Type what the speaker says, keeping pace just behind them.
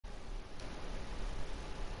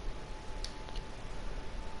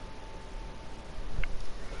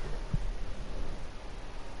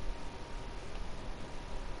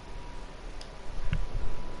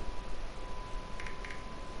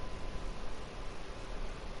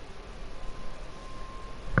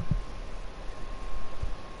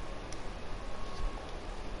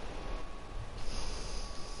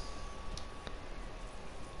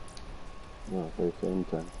Okay, same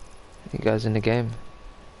time. You guys in the game?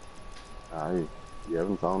 Aye, you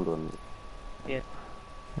haven't found one. Yeah.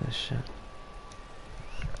 Oh shit.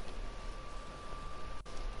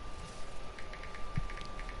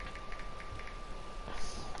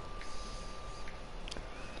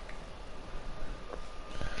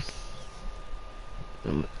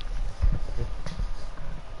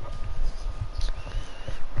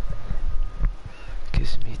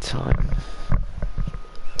 Gives me time.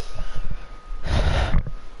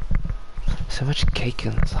 So much cake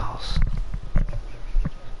in this house.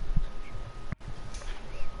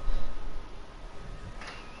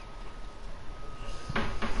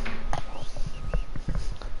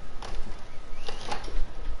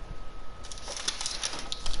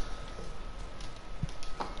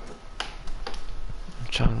 I'm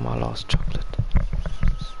trying my last chocolate.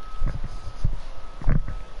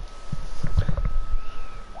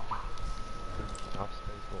 Enough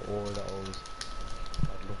space for all the O's.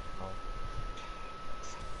 Start looking now.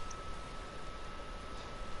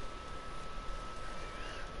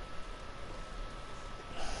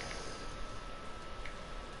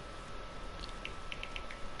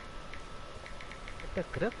 But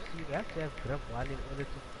the grips, you have to have grip one in order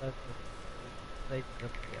to start the straight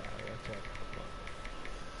grip. Yeah, that's what I'm talking about.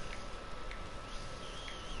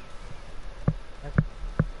 That's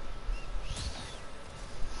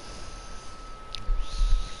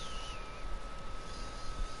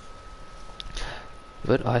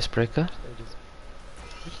But icebreaker? stages.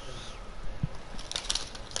 Which stage?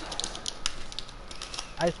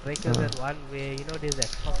 Icebreakers that one where you know there's that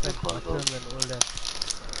top and bottom and all that.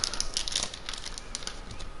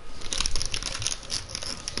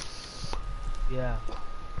 Yeah.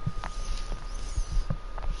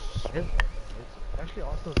 There's it's actually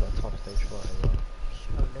also the top stage for as well.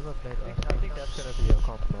 I've never played I think that's gonna be a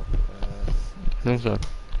comp map. think so.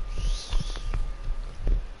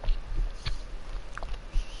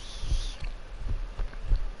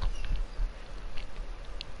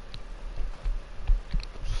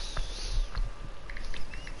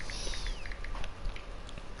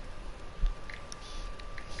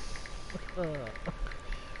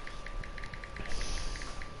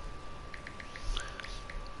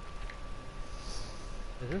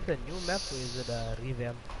 Is this a new map or is it a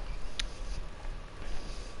revamp?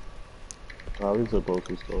 How are we supposed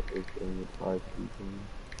to start this game with 5 people?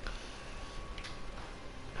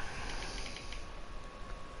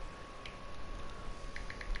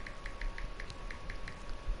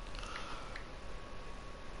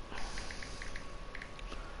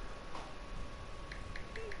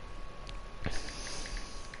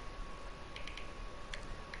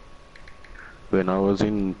 When I was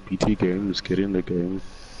in PT games, getting the game,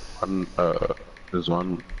 there's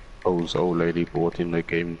one old lady bought in the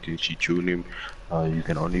game. Did she tune him? You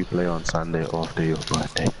can only play on Sunday after your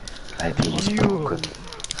birthday. Like he was broken.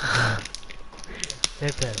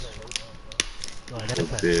 That's a oh,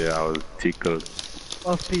 that's a Yeah, I was tickled.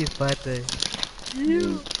 after his birthday.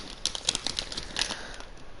 Mm.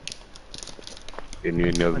 Can you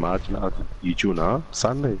imagine how you tune, huh?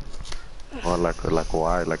 Sunday? Or like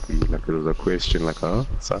why? Like there was a question like, huh?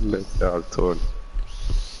 Sunday? Yeah, I was torn.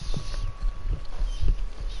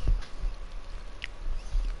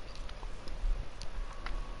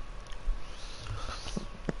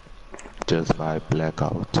 Just by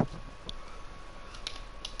blackout.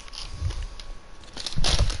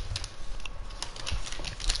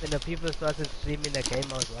 When the people started streaming the game,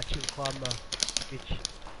 I was watching Karma, which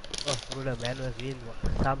oh, bro, the man was doing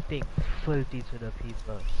something filthy to the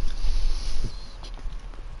people.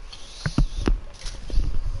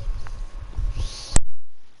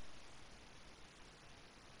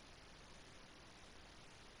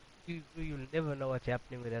 You'll never know what's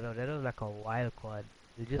happening with that. That was like a wild card.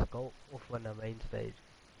 You just go off on the main stage.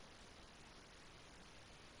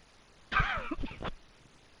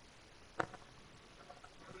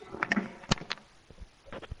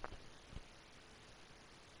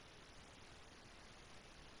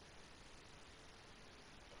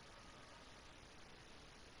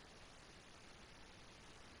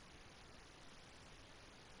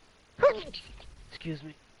 Excuse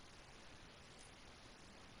me.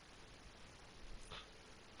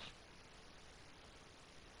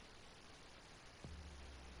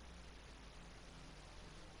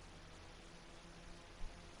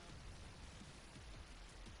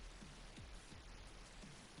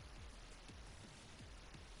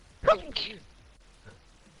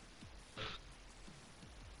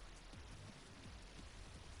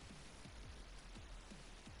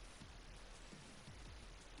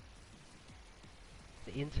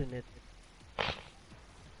 The internet.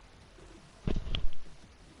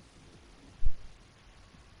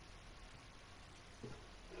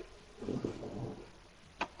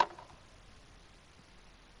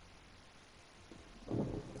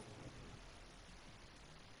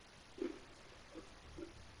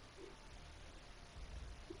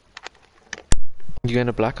 You in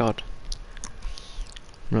a blackout?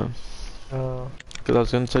 No. Because I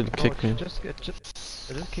was gonna say to kick me. It just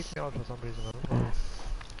kicked me out for some reason. I don't know. Oh.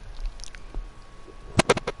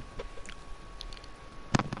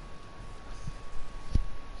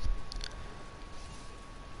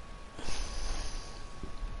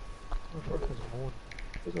 What the fuck is moon?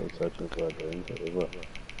 Because I'm searching for a game forever.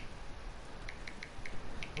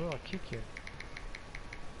 Oh, I'll kick you.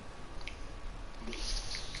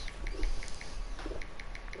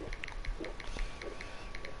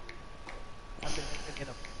 I mean, I can get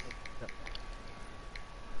up.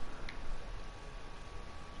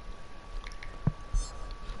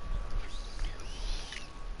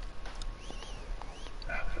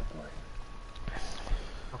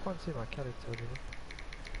 I can't see my character anymore.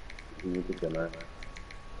 You could get that.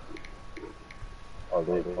 Oh,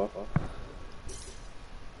 there you go.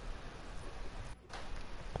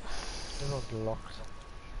 Everyone's locked.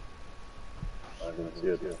 I can see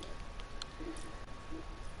it.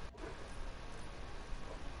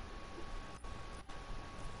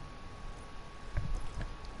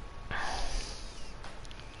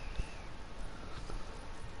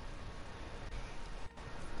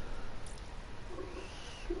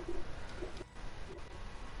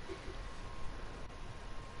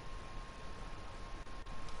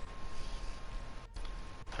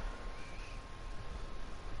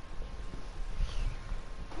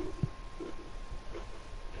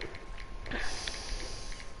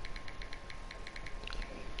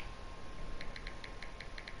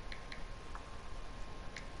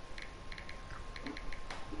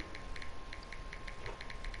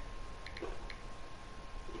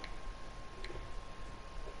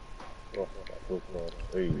 Oh, that was not.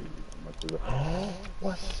 Hey, much is that?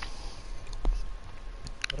 What?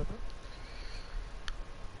 What happened?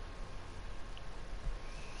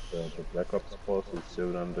 The Black Ops Pass is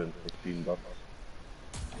 $715 Where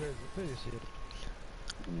you see it?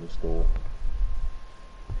 in the store.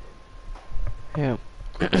 Yeah.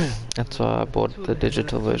 That's why I bought the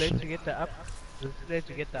digital Too late version. to get the up. It's too late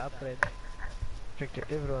to get the upgrade. Victor,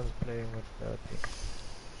 everyone's playing with that thing.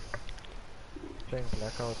 Playing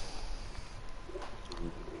Blackout.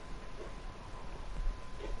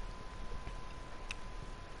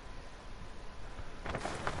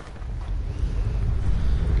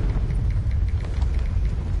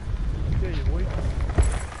 Yeah, you boy.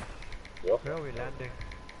 Yeah. Where are we landing?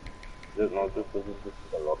 This is not just, this is just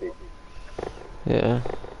a lobby. Yeah.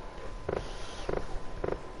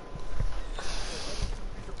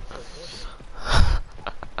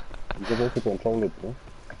 You can also control it, no?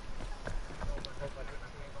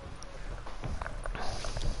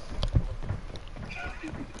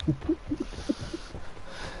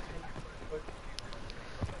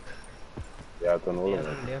 Yeah, I can He hold it.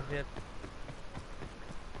 hasn't left yet.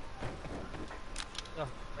 Oh,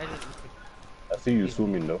 imagine eating. I see you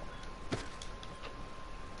zooming though.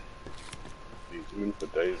 You zooming for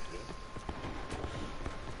days, yeah?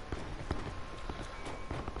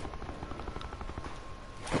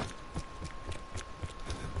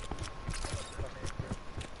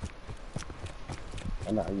 I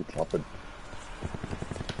don't know how you drop it.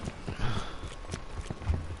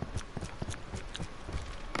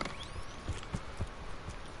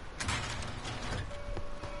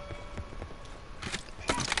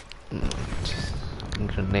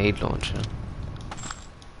 Grenade launcher.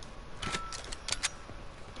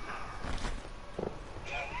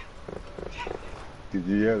 Did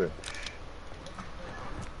you hear that?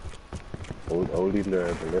 Hold in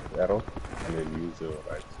the left arrow and then use the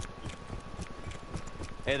right.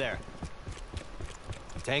 Hey there.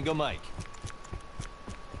 Tango Mike.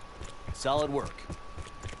 Solid work.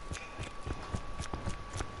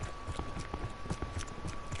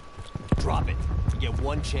 Drop it. You get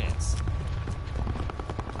one chance.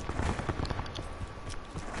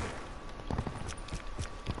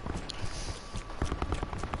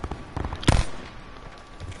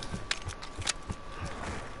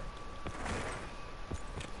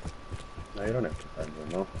 No, you don't have to find one,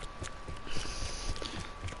 no.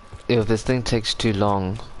 If this thing takes too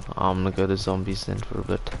long, I'm gonna go to zombies then for a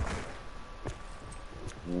bit.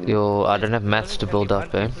 Yo, I don't have mats to build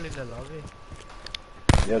up, eh? People in the lobby.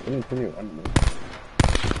 Yeah, it's only 21, man.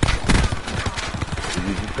 Did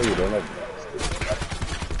you just say you don't have mats?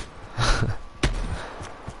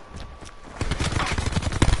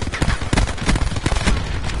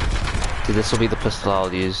 Dude, this will be the pistol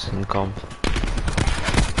I'll use in comp.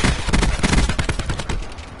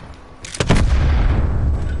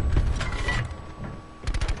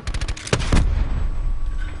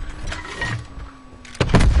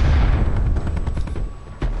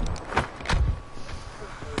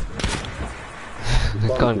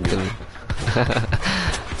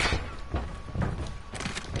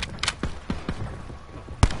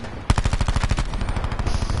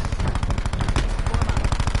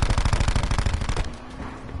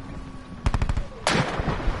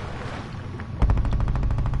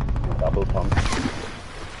 Double pump.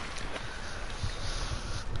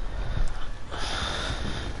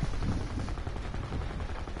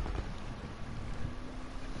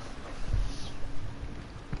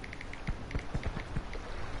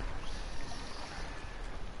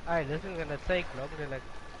 Alright, this is gonna take long. Like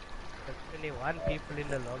 21 people in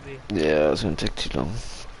the lobby. Yeah, it's gonna take too long.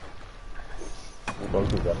 Go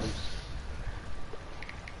together.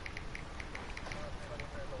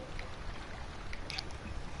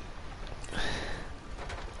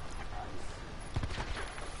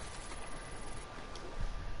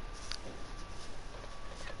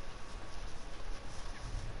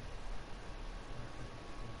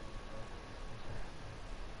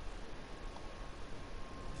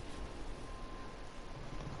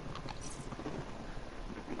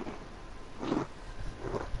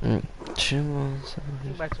 Chimos. I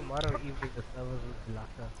think by tomorrow evening the servers will be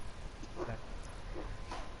locked up. Like,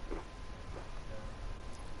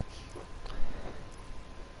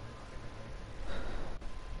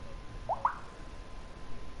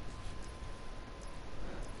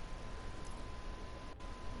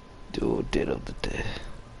 Dude, dead of the day.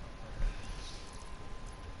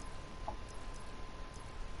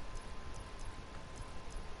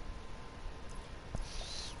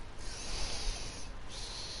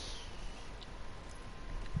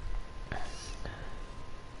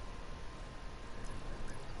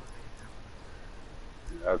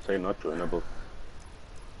 I'd say not joinable.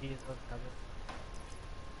 he's not coming.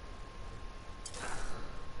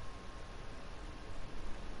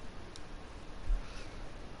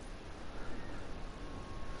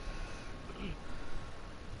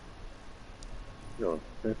 Yo,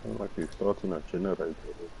 they sound like you're starting a generator.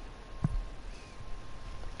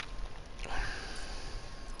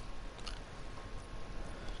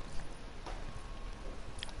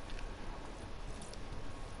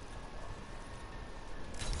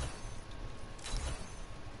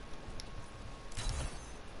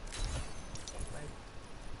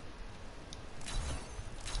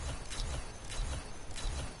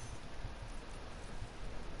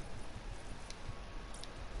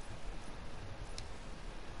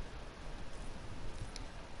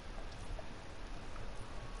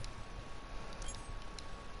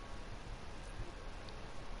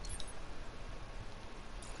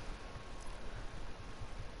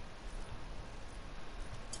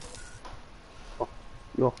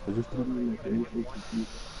 Yo, I just don't know like anything.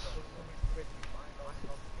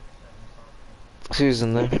 Who's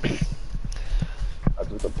in there? I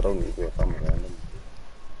just got thrown into some random.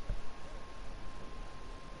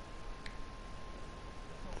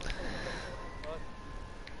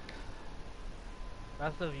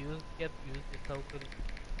 Must have kept using the token.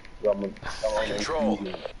 Someone Control.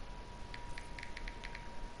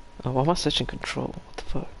 Oh, why am I searching control? What the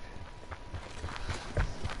fuck?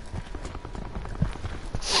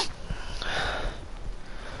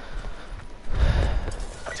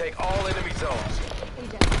 Take all enemy zones.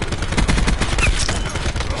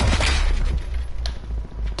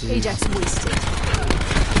 Ajax wasted.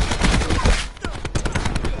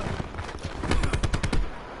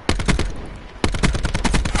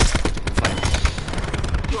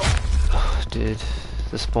 Dude,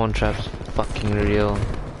 the spawn trap's fucking real.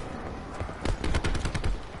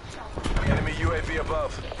 Enemy UAV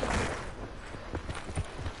above.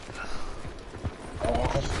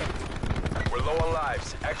 We're low on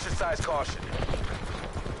lives. Exercise caution.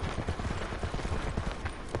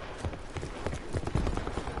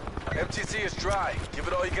 MTC is dry. Give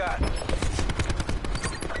it all you got.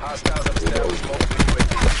 Hostiles have established multiple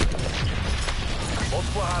UAVs.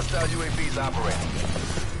 Multiple hostile UAVs operating.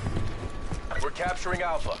 We're capturing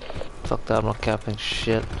Alpha. Fuck that, I'm not capping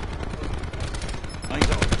shit.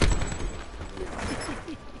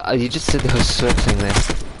 You just said there was sweating there.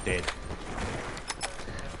 Dead.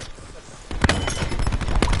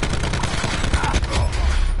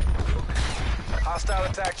 Hostile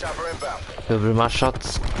attack chopper inbound. Yo, bro, my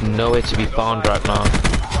shot's nowhere to be found right now.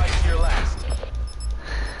 Fight to your last.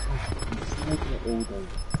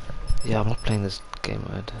 Yeah, I'm not playing this game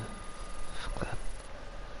mode. Fuck that.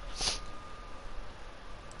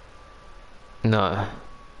 No.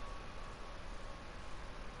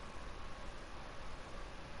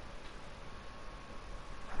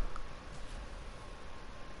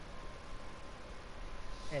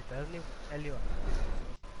 It doesn't even tell you.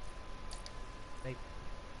 Like,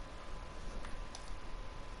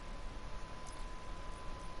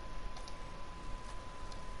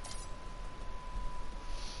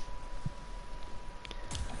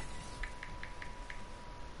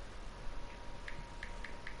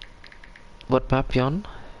 What map you on?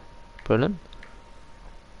 Berlin?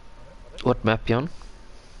 What map you on?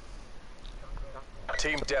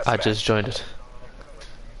 Team I deathmatch. just joined it.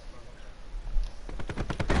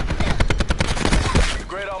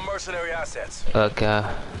 Great on mercenary assets. Okay,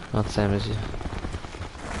 not the same as you.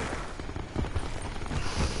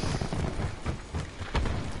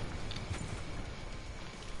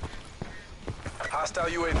 Hostile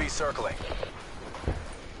UAV circling.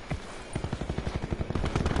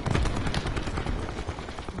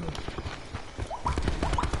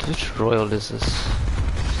 Which royal is this?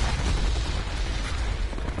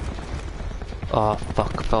 Oh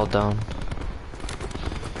fuck, fell down.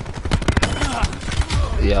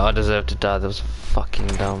 Yeah, I deserve to die, that was fucking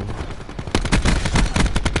dumb.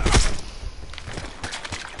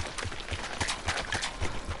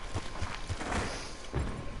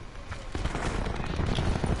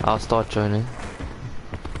 I'll start joining.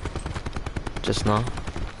 Just now.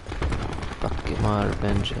 Fuck, get my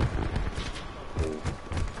revenge here.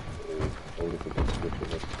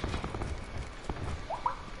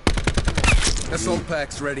 Assault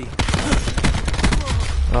packs ready.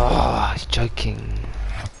 Oh, he's joking.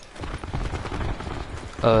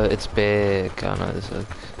 Oh, it's big. I know this.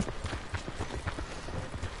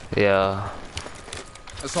 Yeah,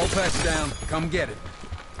 Assault packs down. Come get it.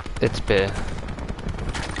 it's big.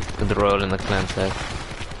 With the royal in the clan tag.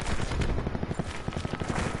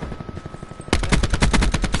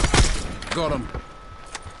 Got him.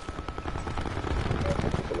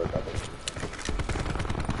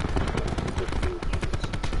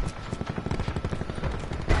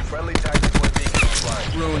 Friendly tactical beacon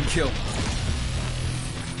offline. Ruin kill.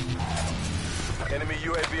 Enemy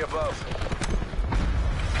UAV above.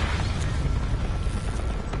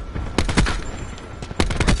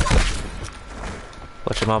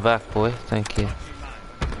 Watch my back, boy. Thank you.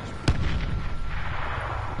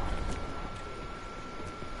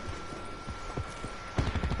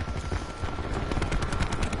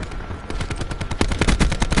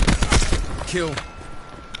 Kill.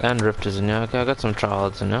 And Ripped is in here. Okay, I got some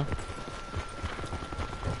tryhards in here.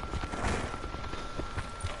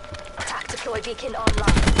 Tactical beacon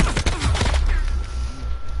online.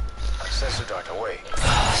 Sensor dart away.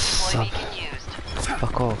 Suck.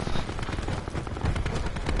 Fuck off.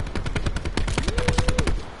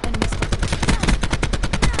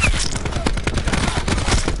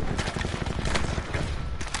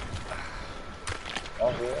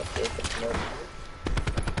 Enemy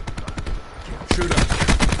Shoot him.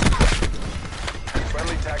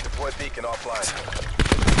 Friendly tactical beacon offline.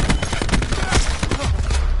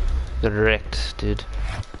 Got wrecked, dude.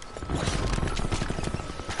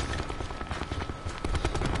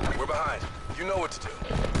 We're behind. You know what to do.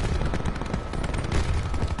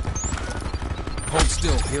 Hold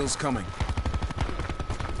still. Heal's coming.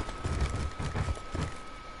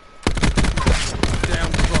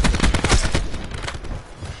 Down truck.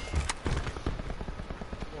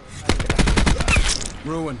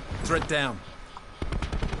 Ruin. Threat down.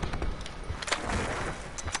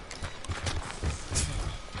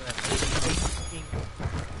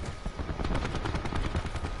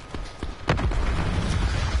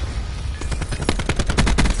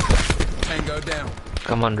 Tango down.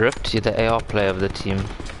 Come on, Ripped. You're the AR player of the team.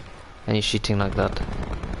 And you're shooting like that.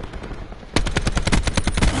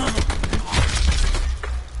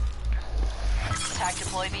 Tac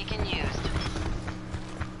deploy beacon used.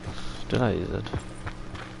 Did I use it?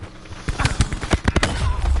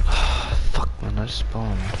 Fuck, man, I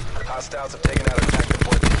spawned. Hostiles have taken out a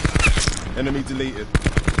tactical beacon. Enemy deleted.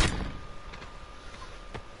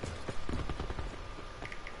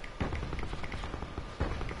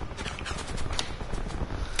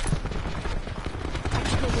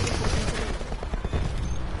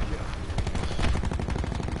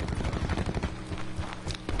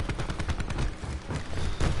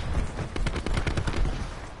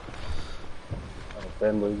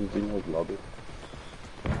 Fanboys is in his lobby.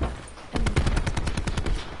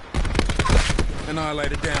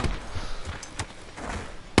 Annihilator down.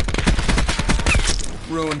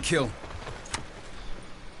 Ruin kill.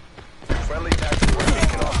 Friendly tactical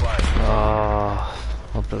beacon offline. Oh,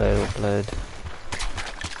 well played, well played.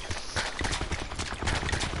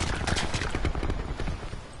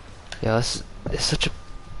 Yeah, it's such a...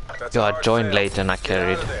 That's Yo, a I hard joined sale. late and I Get out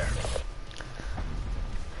carried. of there.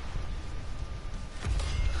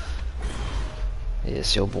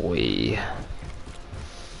 Yes, your boy.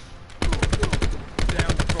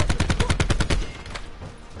 Down truck.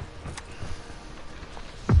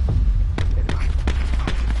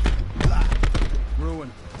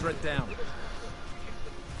 Ruin. Threat down.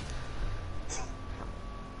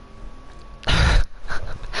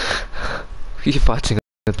 You fighting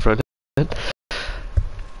with Predator?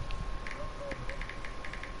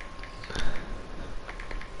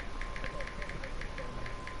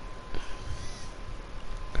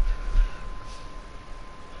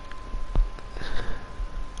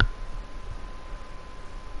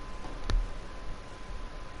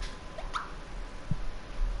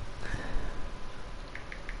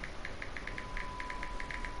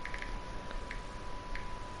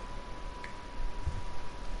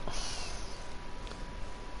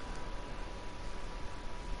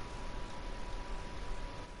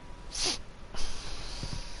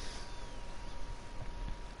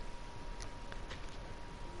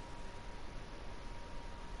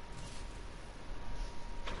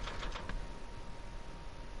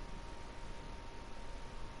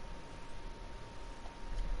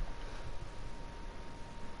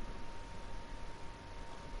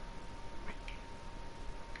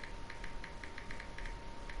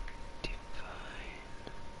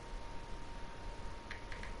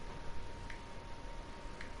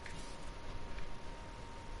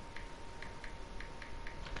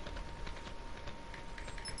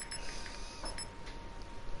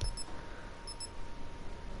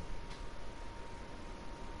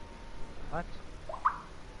 What?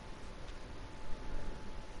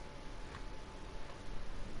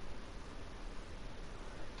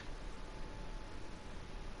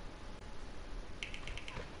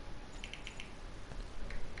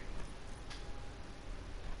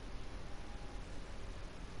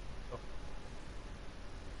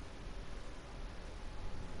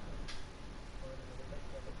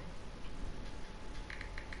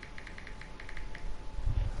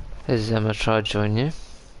 Is Emma try to join you?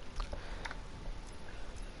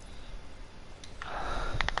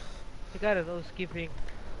 The guy is always skipping.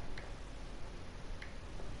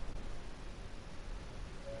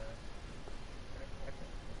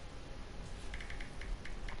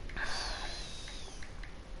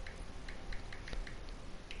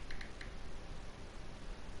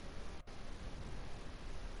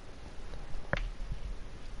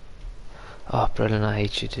 Oh, Brennan, I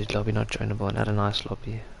hate you, dude. Lobby not joinable. Not a nice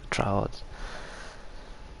lobby. Tryouts.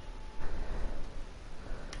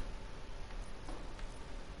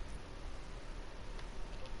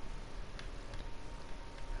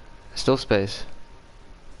 Still space.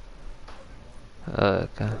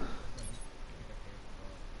 Okay.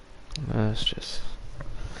 No, it's just.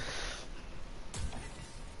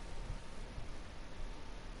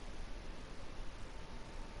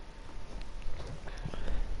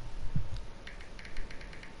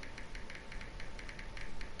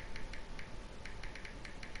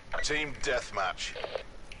 Team deathmatch.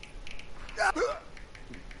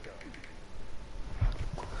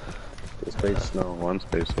 Space, no, one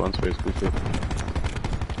space, quickly.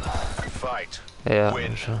 Fight. Yeah,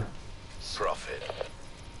 Win. I'm sure. Profit.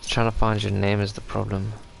 Trying to find your name is the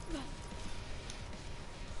problem.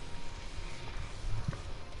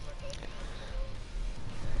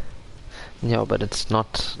 Yeah, but it's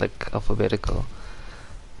not like alphabetical.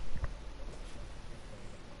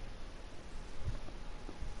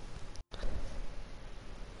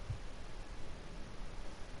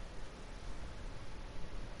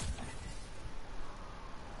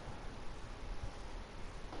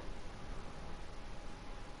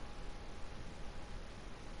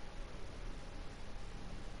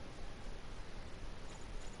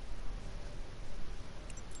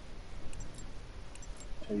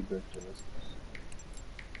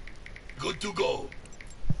 Good to go.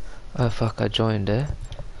 Oh fuck, I joined, eh?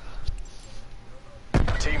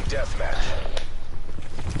 Team deathmatch.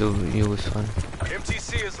 Dude, you was fun.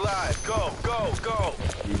 MTC is live. Go, go, go.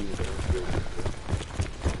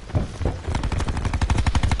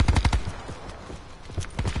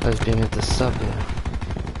 I was being at the sub here.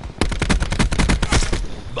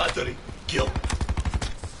 Battery. Kill.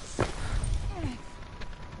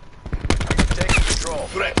 Taking control.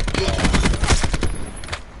 Threat.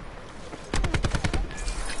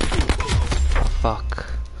 Fuck.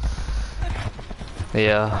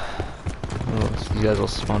 Yeah. Oh, you guys all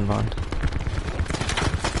spawn behind.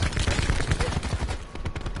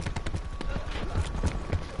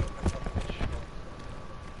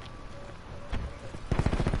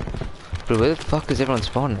 Bro, where the fuck is everyone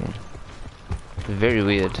spawning? Very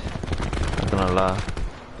weird. Not gonna lie.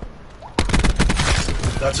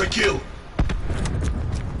 That's a kill.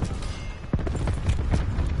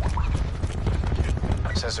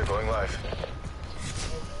 Sensor going live.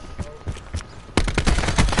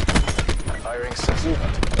 Firing sensor.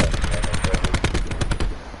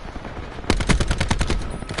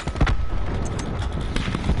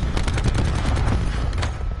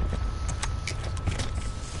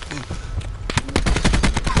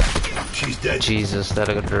 Jesus, that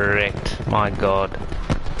I got wrecked. My god.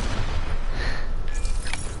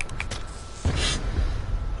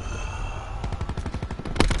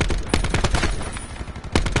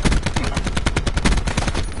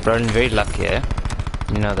 Bro, I'm very lucky, eh?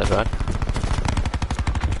 You know that, right?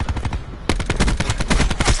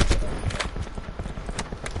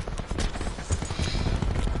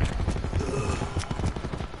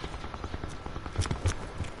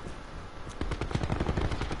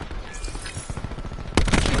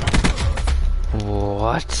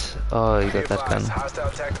 What? Oh, you got that gun. Hostile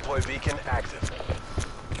attack deploy beacon active.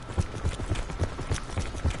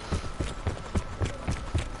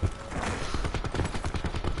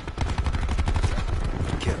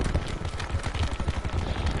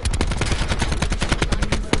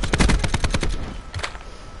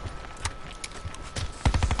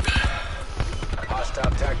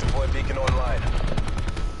 Hostile attack deploy beacon online.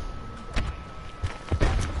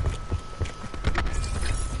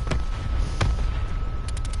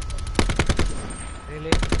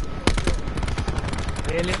 Really?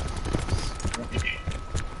 Really?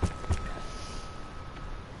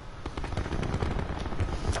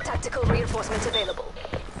 Tactical reinforcements available.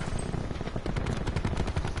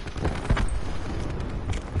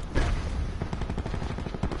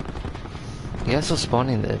 You guys are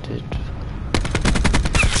spawning there, dude.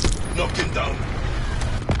 Knocked him down.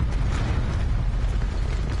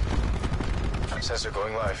 Sensor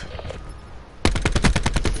going live.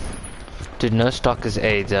 Dude, no stock is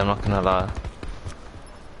AIDS, I'm not gonna lie.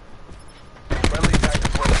 Friendly attack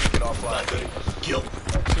deploy beacon offline. Kill.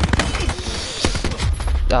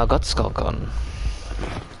 Oh, I got Skulk on.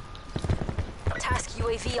 Task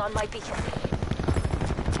UAV on my beacon.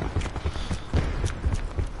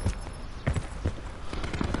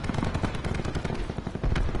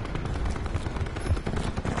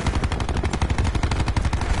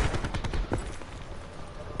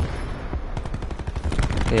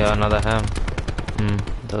 Yeah, another ham.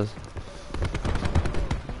 Does.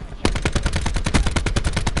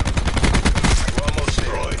 We're almost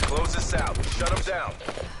there. Close this out. Shut them down.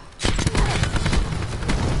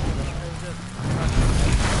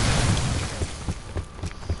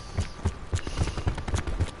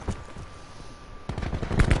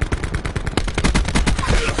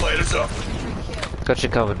 Fighters up. Got you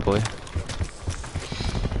covered, boy.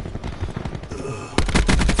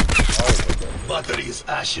 Battery is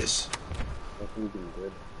ashes.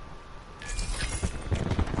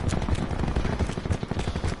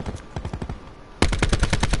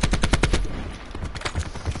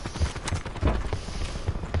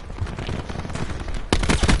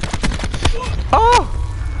 Oh!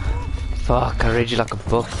 Fuck, I read you like a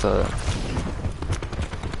book though.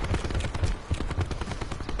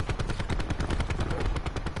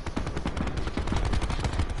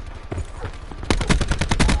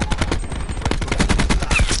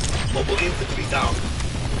 Mobile infantry down.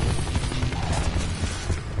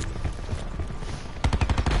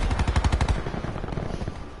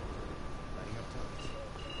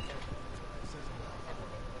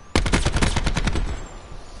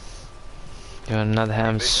 Yeah, another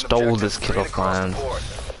ham stole this kid off my hands.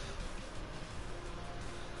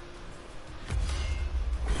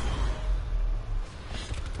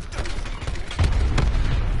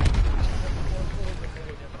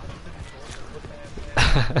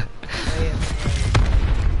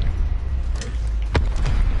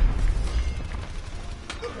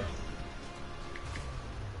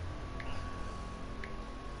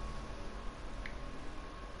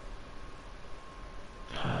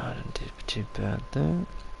 I didn't do too bad there.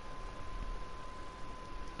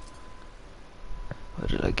 What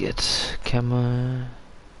did I get? Camera.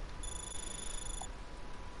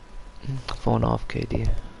 4.5 KD.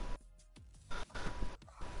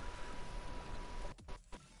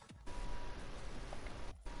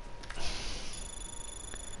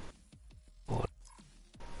 What?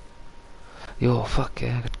 Yo, fuck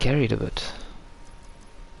yeah, I got carried a bit.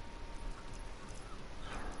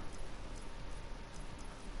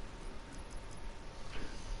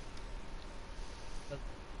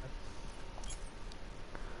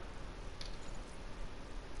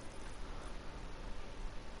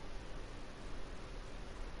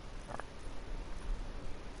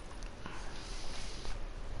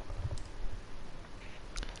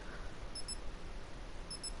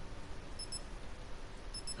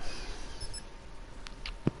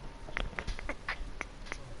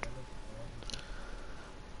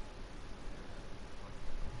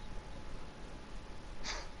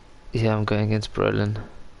 Yeah, I'm going against Berlin.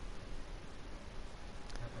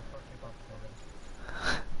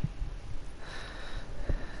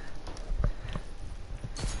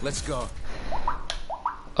 Let's go.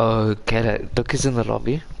 Oh, get it. Look, is in the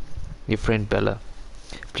lobby. Your friend Bella.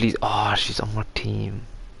 Please. Oh, she's on my team.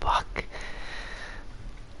 Fuck.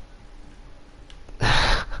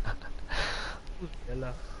 Who's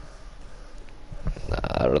Bella?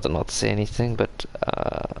 I'd rather not say anything, but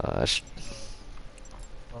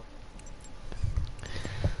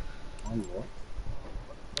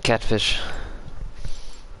catfish.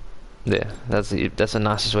 Yeah, that's the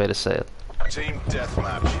nicest way to say it. Team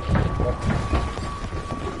deathmatch.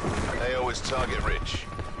 AO is target rich.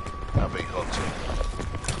 I'll be hunting.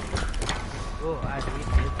 Oh, I need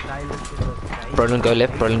this silence in the sky. Brolin, go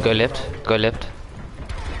left. Brolin, go left. Go left.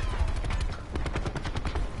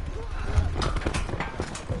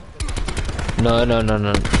 No.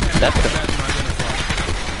 That's the...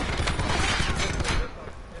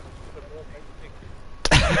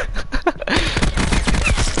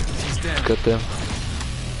 Good there.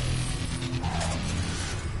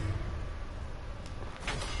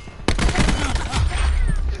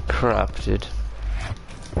 Crap, dude.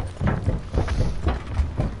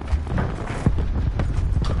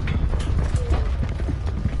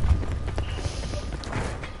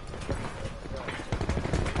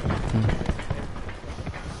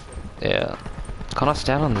 Yeah. Can I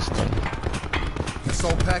stand on this thing?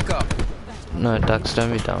 Assault pack up. No, ducks,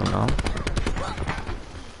 don't be down now.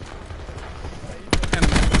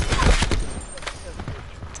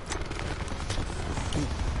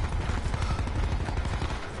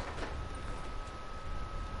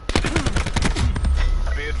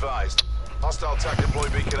 Be advised. Hostile TAC deploy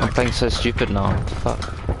beacon I'm active. playing so stupid now.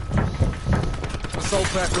 Fuck. Assault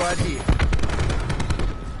pack right here.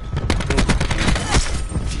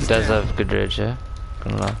 He does have good rage, yeah?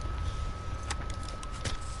 Gonna lie.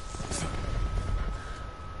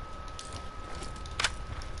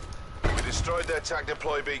 We destroyed their TAC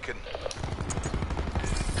deploy beacon.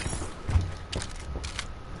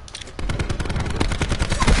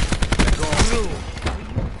 Are you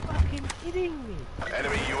fucking kidding me?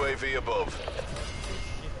 Enemy UAV above.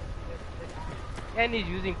 And he's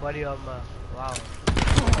using body armor. Wow.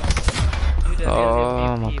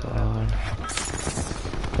 Oh my god.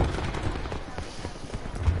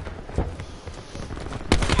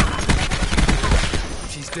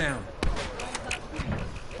 She's down.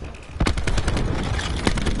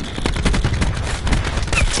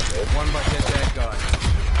 One by that guy.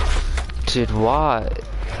 Dude, why?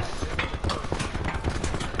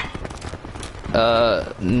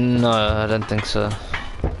 No, I don't think so.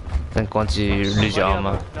 I think once you lose your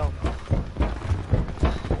armor. No.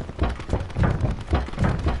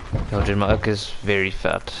 Yo, dude, my oak is very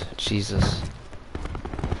fat. Jesus.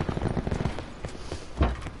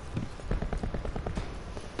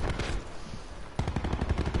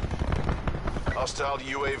 Hostile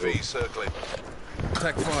UAV circling.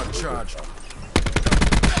 TAC 5 charged.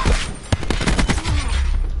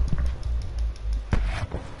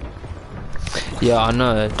 Yeah, I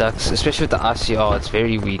know, ducks, especially with the ICR, it's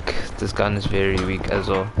very weak. This gun is very weak as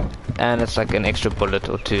well. And it's like an extra bullet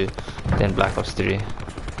or two than Black Ops 3. Net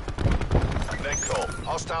call.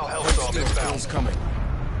 Hostile health storm inbound. Hell's coming.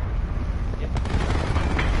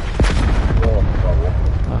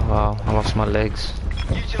 Oh wow, I lost my legs.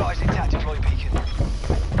 Utilising TAC deploy beacon.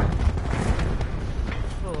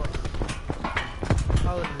 Oh. I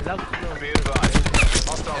would love to know. Be advised.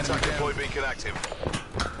 Hostile TAC deploy beacon active.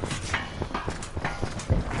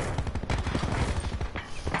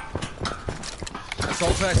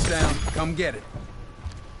 Assault pack's down. Come get it.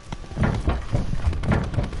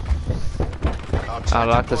 I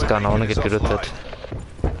like this gun, I want to get good with it.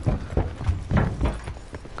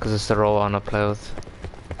 Because it's the raw one I play with.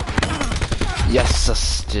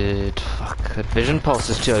 Yes, dude. Fuck. That vision pulse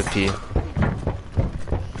is too OP.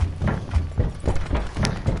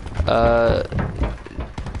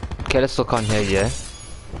 Kelly still can't hear you, eh?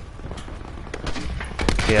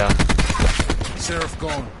 Yeah. Seraph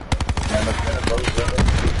gone.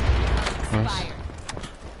 Nice.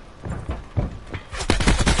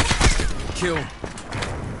 Kill.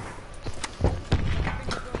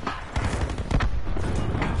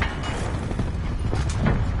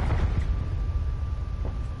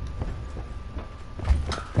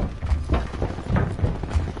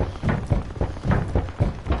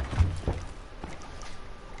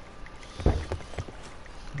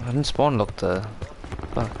 I didn't spawn lock there.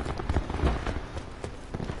 Fuck.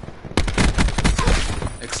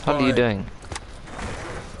 How are you doing?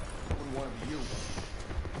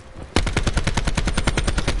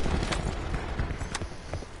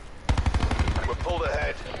 We're pulled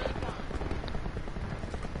ahead.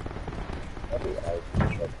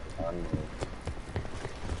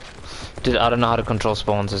 Dude, I don't know how to control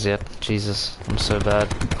spawns as yet. Jesus, I'm so bad.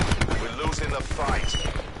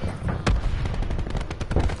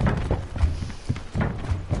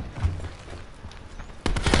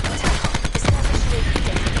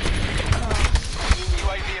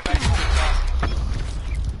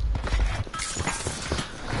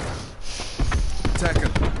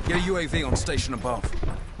 Get a UAV on station above. In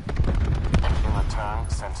return,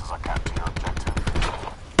 sensors are capturing your objective.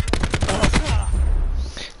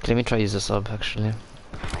 Let me try use the sub actually.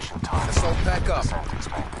 Mission time. Assault back up. Descent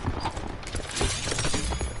expected.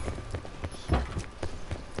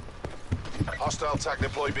 Hostile TAC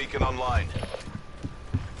deploy beacon online.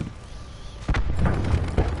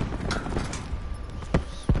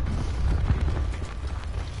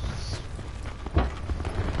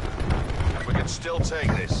 We can still take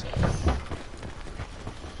this.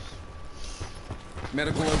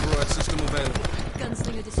 Medical override system available.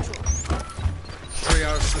 Gunslinger destroyed.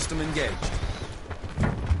 3-hour system engaged.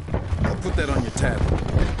 I'll put that on your tab.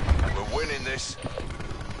 We're winning this.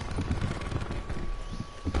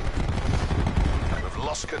 We've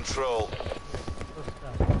lost control. We've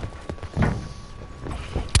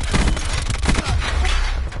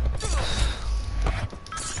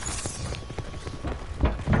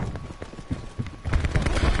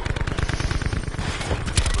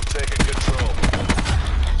taken control.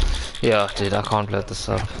 Yeah, dude, I can't let this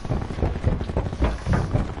up.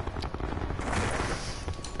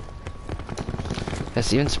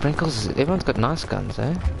 Yes, even Sprinkles, everyone's got nice guns,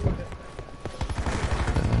 eh?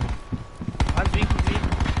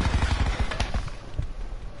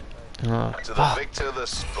 Oh, To the fuck. victor, the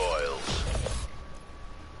spoils.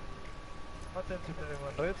 What time to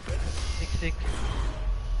everyone, right? 6-6.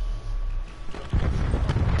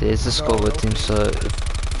 There's the score with him, so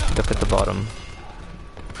look at the bottom.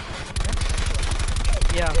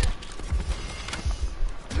 Yeah.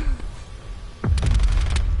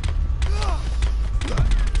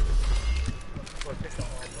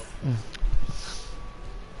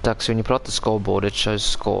 Dux, when you plot the scoreboard, it shows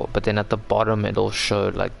score, but then at the bottom it'll show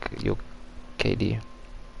like your KD.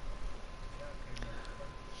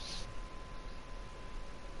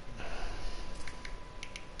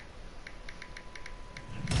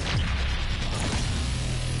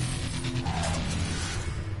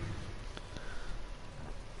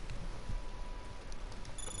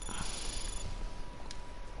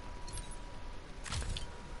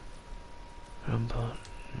 I'm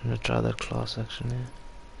gonna try that class actually.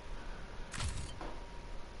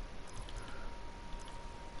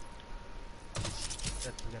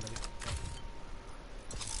 That's gonna be.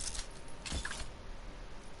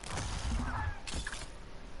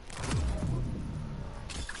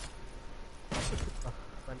 Oh,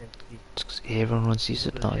 1 and 3. It's 'cause everyone wants to use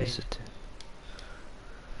it, I'll use it.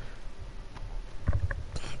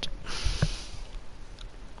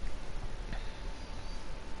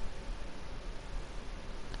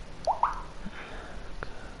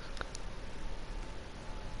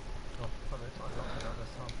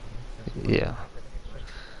 Yeah.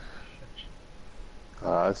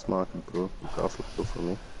 Ah, smart, bro. Look out for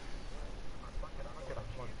me.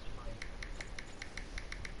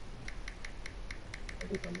 I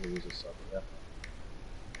think I'm gonna use a sub, yeah.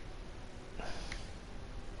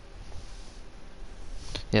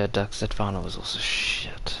 Yeah, Dux, that final was also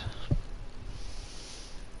shit.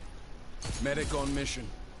 Medic on mission.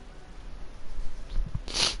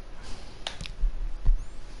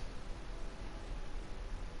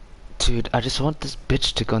 Dude, I just want this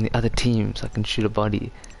bitch to go on the other team so I can shoot a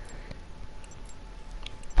body.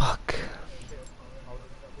 Fuck.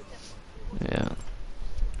 Yeah.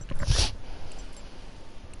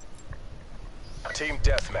 Team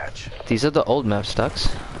deathmatch. These are the old maps, Dux.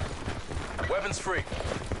 Weapons free.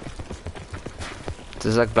 This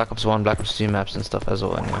is like Black Ops 1, Black Ops 2 maps and stuff as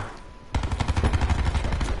well, anyway.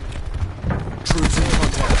 Troops in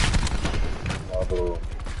contact. Although,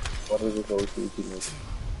 what is it all shooting at?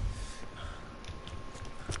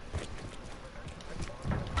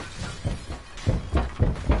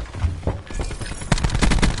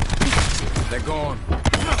 They're gone.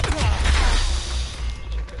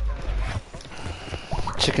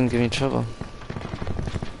 Chicken give me trouble.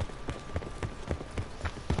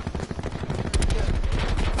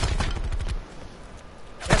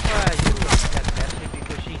 That's why I use that battery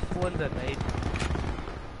because she spawned the night.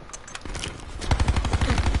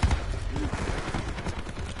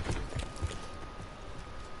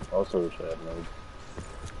 Also, we should have mode.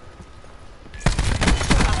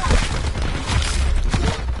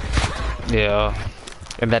 Yeah.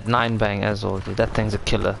 And that 9 bang as well, dude. That thing's a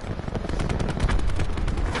killer.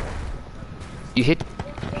 You hit.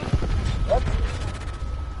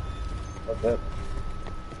 What's that?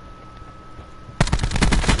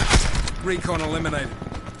 Recon eliminated.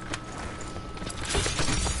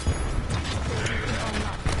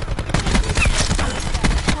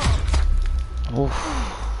 Oof.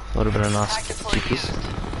 Would have been a nice cheekies.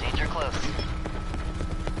 Danger close.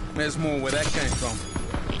 There's more where that came from.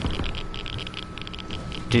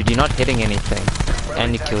 Dude, you're not hitting anything. Friendly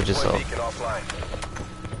And you killed tactical yourself. beacon offline.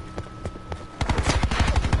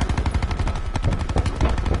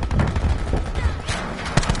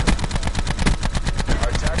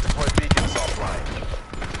 Our tactical beacon is offline.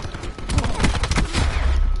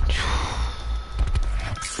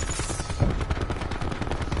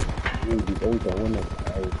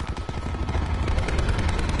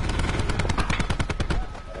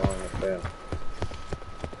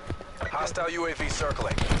 Hostile UAV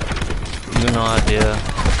circling. You have no idea. I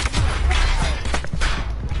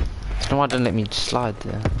don't know why it didn't let me slide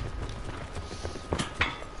there.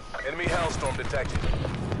 Enemy hellstorm detected.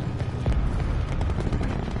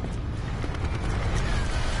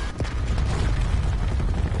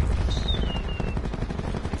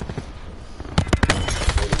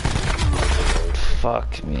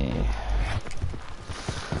 Fuck me.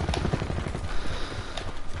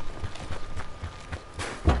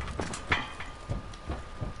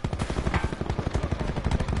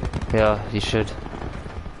 Yeah, you should.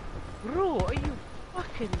 Bro, are you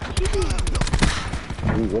fucking kidding me?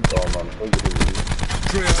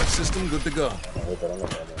 Triage system good to go.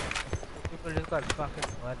 People just got fucking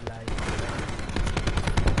bloodline.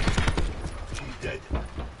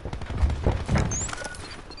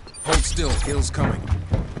 Hold still, heal's coming.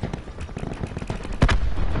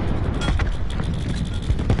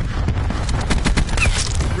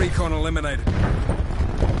 Recon eliminated.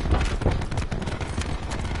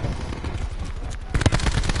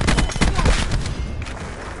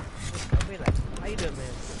 I'll be like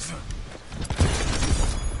Spider-Man.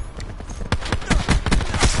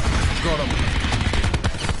 Got him.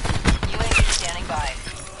 UAV standing by.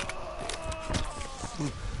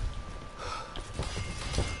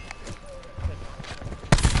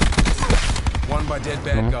 One by dead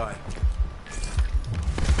bad guy.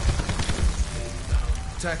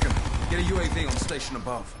 Attack him. Get a UAV on station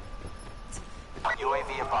above.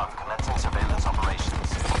 UAV above, commencing surveillance operations.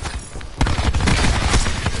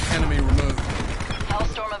 Enemy removed.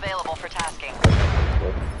 Hellstorm available for tasking.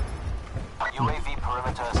 UAV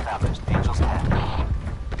perimeter established. Angels 10.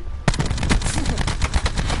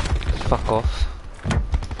 Fuck off.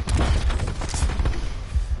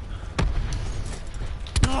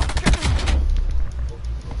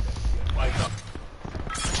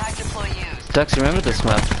 Tac deploy used. Dux, remember this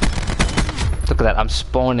map? Look at that, I'm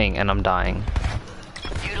spawning and I'm dying.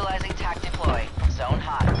 Utilizing tac deploy. Zone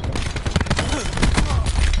hot.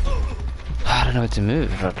 I don't know what to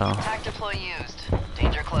move right now. Tac deploy used.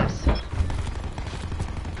 Danger close. No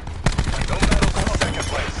medals in second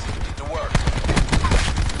place. To work.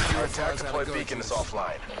 Our tactical beacon is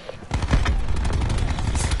offline.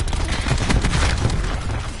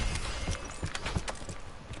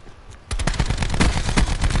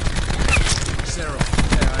 Zero.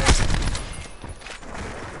 KIA.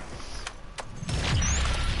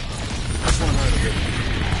 This one hurt a bit.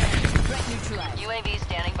 Threat neutralized. UAV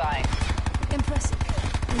standing by. Impressive.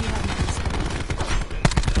 We have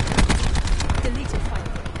deleted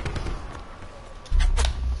file.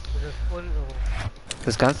 Just full.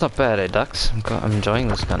 This gun's not bad, eh, Dux? I'm enjoying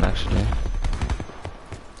this gun actually.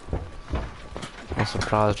 I'm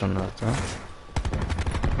surprised on that, though.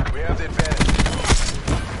 We have the advantage.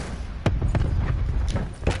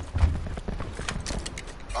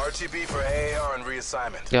 RTB for AAR and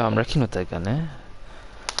reassignment. Yeah, I'm wrecking with that gun, eh?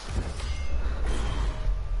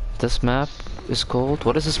 This map is called...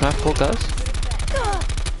 What is this map called, guys?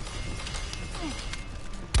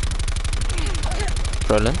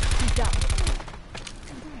 Roland?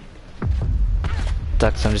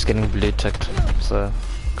 Dux, I'm just getting blue ticked, so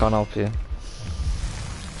can't help you.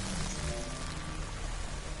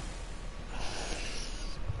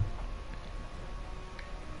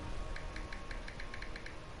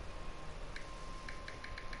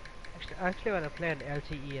 I actually want to play an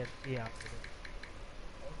LTE and see after this.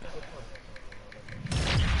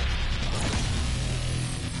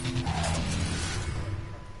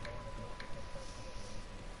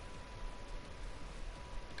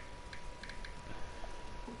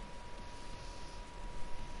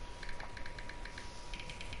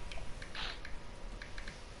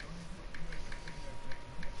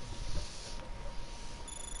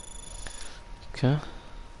 Okay.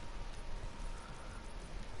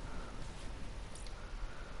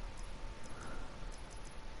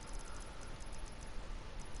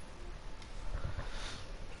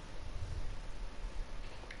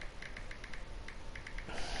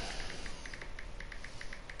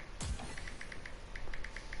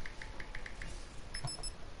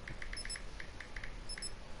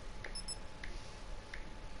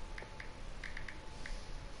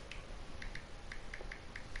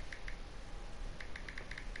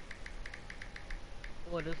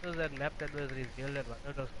 Oh, this was that map that was revealed at one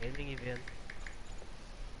of those gaming events.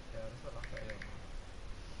 Yeah, that's what I thought.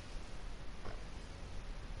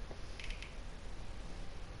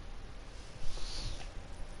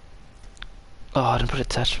 Oh, I didn't put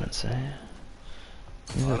attachments, eh?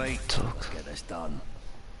 Alright, let's get this done.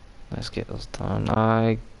 Let's get this done.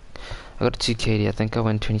 I got a 2KD, I think I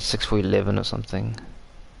went 26 for 11 or something.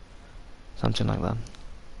 Something like that.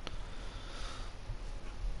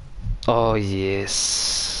 Oh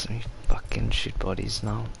yes. Let me fucking shoot bodies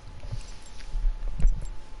now.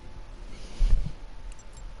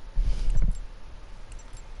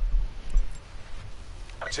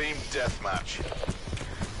 Team deathmatch.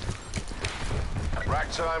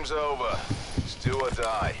 Rack time's over. It's do or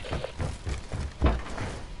die.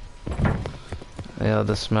 Yeah,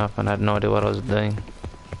 this map, and I had no idea what I was doing.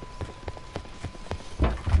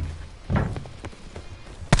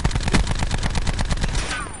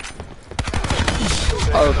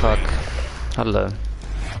 Oh fuck. Hello.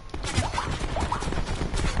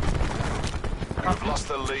 We've lost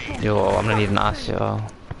the lead. Yo, I'm gonna need an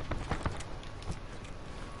ICR.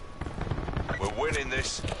 We're winning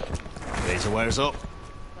this. Laser wares up.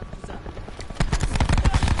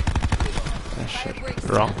 Oh, shit.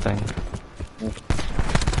 Wrong thing.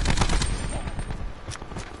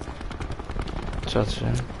 Shots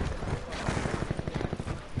in.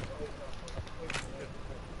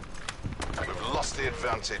 We've lost the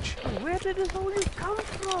advantage. Where did this only come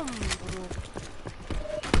from, bro?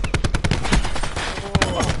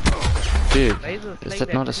 Dude, Laser's is playing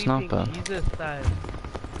that not a creeping sniper? Jesus style.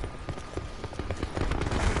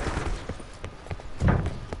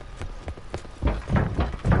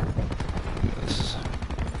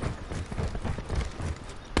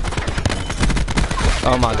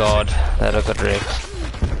 Oh my god, that I got wrecked.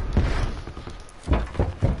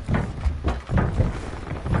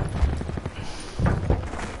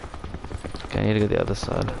 Okay, I need to go the other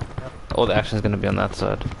side. All the action's gonna be on that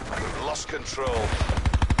side. We've lost control.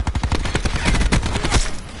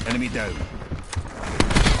 Enemy down.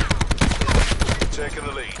 Taking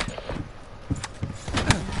the lead.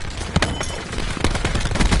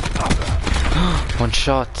 One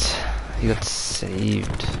shot. He got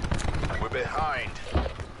saved. We're behind.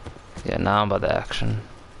 Yeah, now I'm by the action.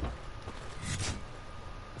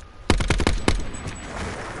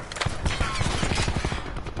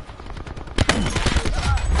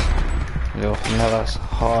 Yo, another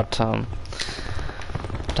hard time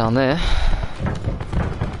down there.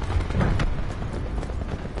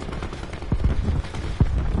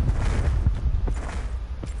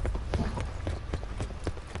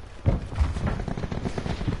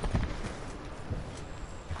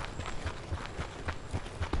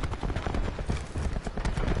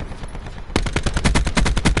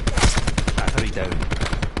 Battery down.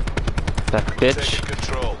 That bitch. Taking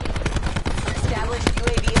control. Established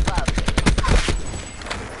UAV above.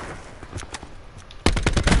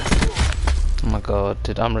 Oh my god,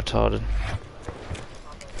 dude, I'm retarded.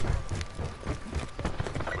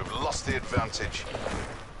 We've lost the advantage.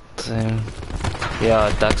 Same. Yeah,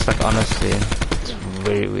 that's like honestly, it's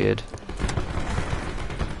very weird.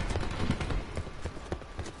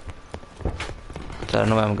 So I don't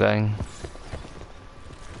know where I'm going.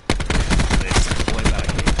 Let's deploy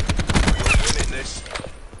barricade. We're winning this.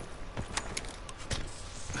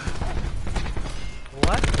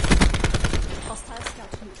 What? Hostile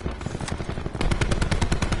scout neutral.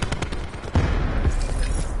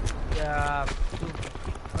 Yeah,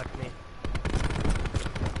 got me.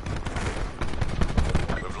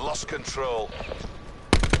 We've lost control.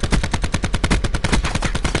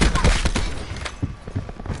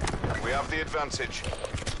 We have the advantage.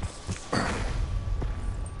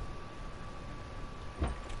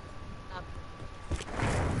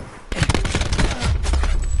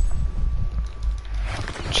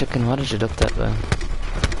 Chicken, why did you look that way?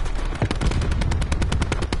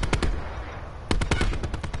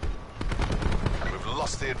 We've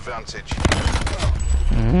lost the advantage.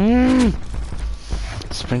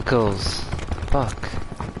 Sprinkles. Fuck.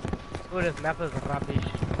 Oh, this map is rubbish.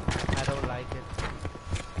 I don't like it.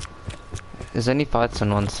 There's only fights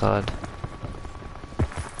on one side.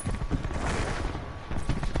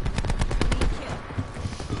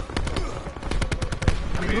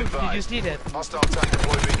 Be Did you advised. see that? Hostile tank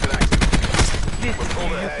deploy beacon active. Please, We're pulled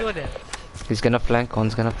you ahead. saw that? He's gonna flank,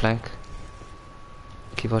 one's gonna flank.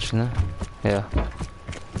 Keep watching that. Yeah.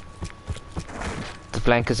 The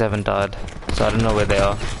flankers haven't died, so I don't know where they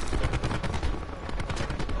are.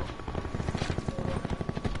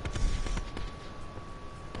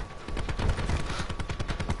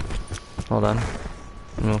 Hold on.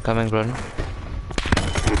 I'm coming, Gordon.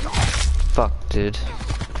 Fuck, dude.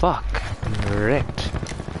 Fuck. I'm wrecked.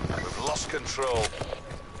 We've lost control.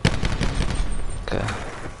 Okay.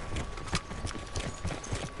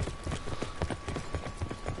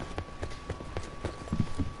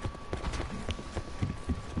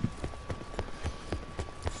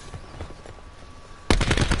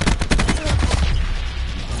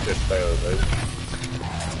 Good fail, though.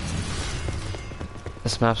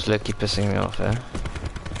 This map's lucky pissing me off, eh?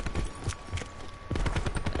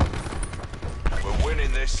 We're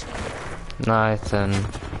winning this. Nathan.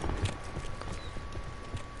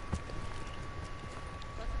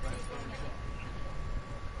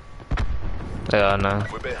 Yeah, no.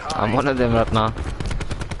 We're behind. I'm one of them right now.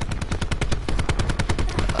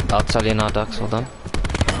 I'll tell you now, Ducks, hold on.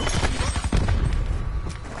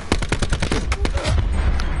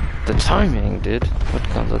 The timing, dude. What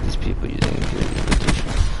comes of these people using the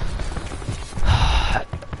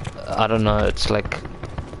I don't know, it's like...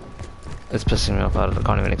 It's pissing me off, I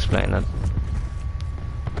can't even explain it.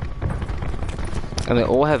 And they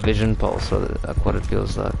all have vision pulse, so like what it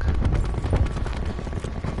feels like.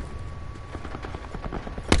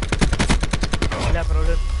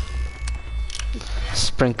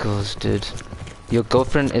 Sprinkles, dude. Your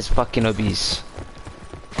girlfriend is fucking obese.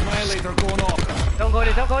 Annihilator going off. Don't go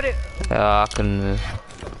there, don't go there. Yeah, I can move.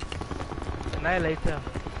 Annihilator.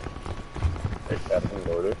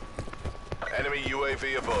 Enemy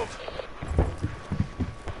UAV above.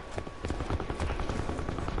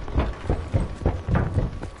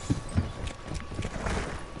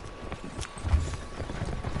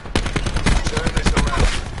 Turn this around.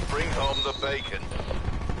 Bring home the bacon.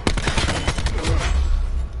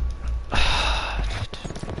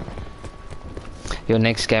 Your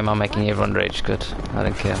next game I'm making everyone rage good. I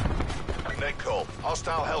don't care. Net call.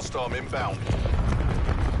 Hostile Hellstorm inbound.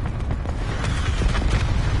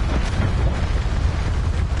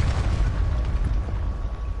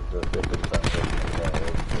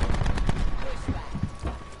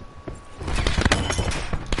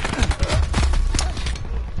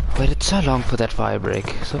 Waited so long for that fire break.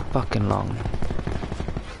 So fucking long.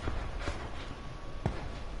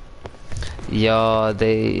 Yeah,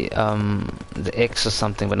 they the ex or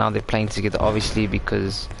something, but now they're playing together obviously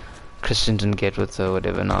because Christian didn't get with her or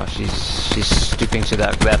whatever. Now she's stooping to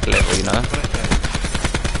that level, you know?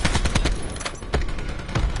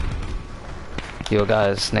 Yo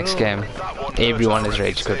guys, next game. Everyone is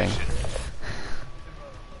rage quitting.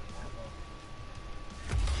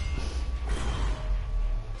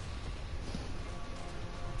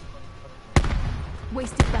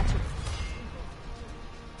 Wasted battery.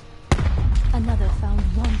 Another found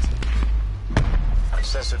wanted.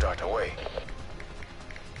 Sensor dart away.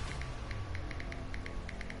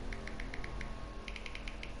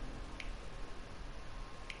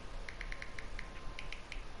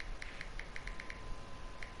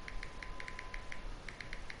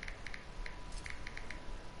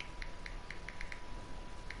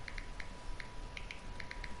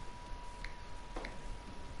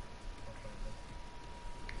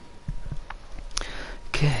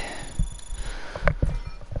 Okay.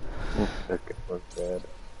 Second was bad.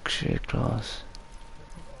 Shit class.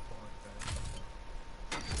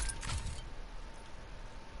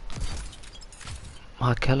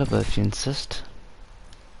 High caliber if you insist.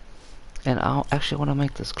 And I actually want to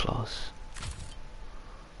make this class.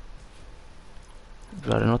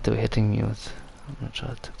 But I don't know what they were hitting me with. I'm gonna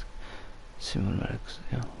try to semi medics,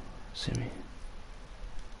 yeah. Semi.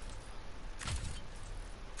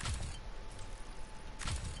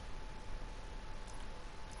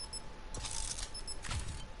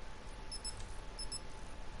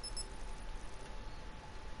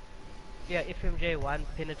 Yeah, FMJ1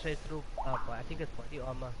 penetrates through, I think it's body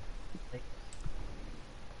armor. Like,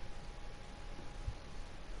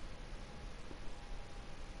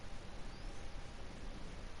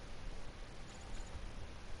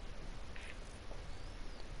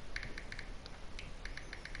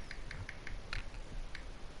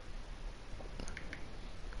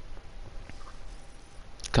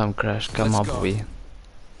 Come crash, come Let's up go. we.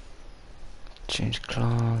 Change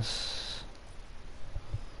class.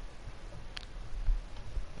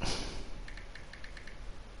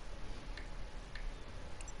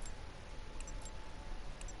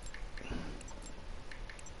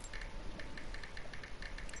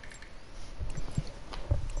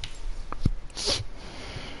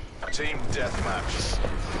 Team deathmatch.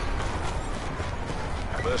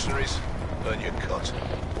 Mercenaries, earn your cut.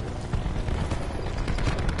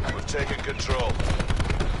 We've taken control.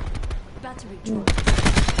 Battery drawn.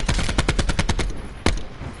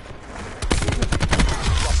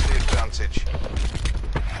 Lost the advantage.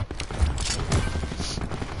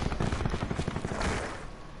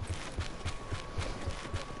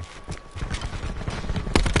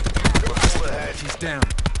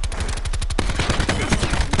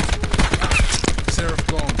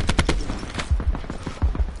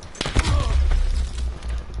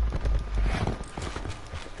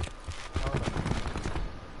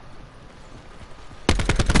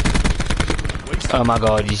 Oh my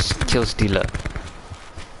god, he's kill stealer.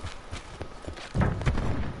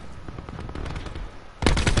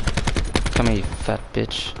 Come here, you fat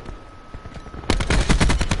bitch.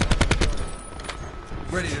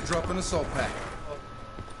 Ready to drop an assault pack.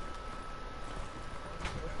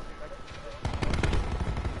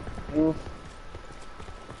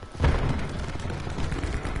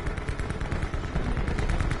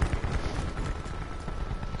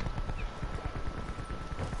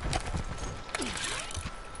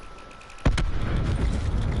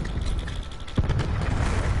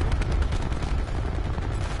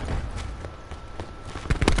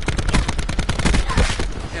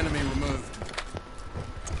 Enemy removed.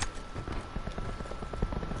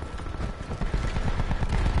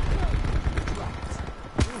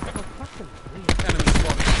 Enemy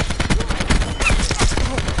spotted.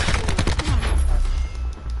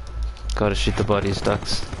 Gotta shoot the bodies,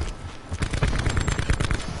 ducks.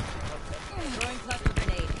 Throwing cluster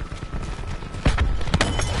grenade.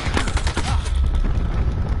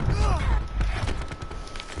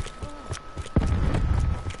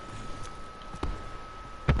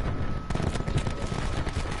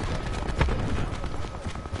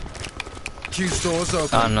 Q stores open.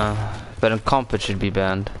 Oh no. But in comp it should be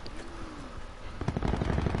banned.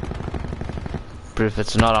 Proof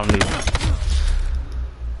it's not on me.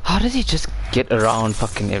 How did he just get around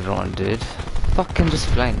fucking everyone, dude? Fucking just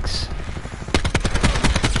flanks.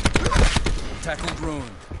 Tackled ruin.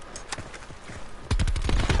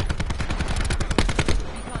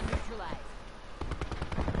 Recon neutralized.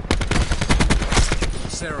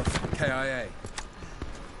 Seraph, KIA.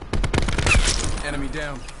 Enemy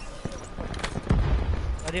down.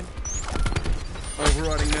 Got him.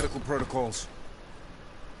 Overriding medical protocols.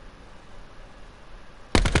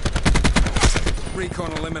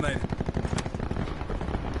 Recon eliminated.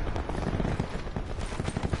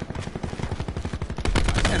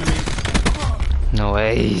 Enemy. No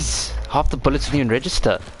ways. Half the bullets didn't even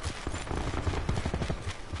register.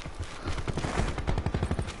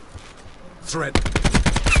 Threat.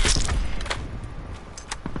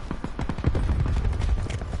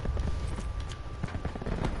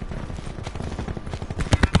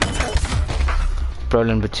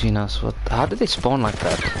 Berlin between us. What? How did they spawn like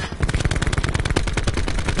that?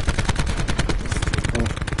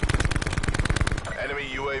 Enemy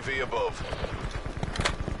UAV above.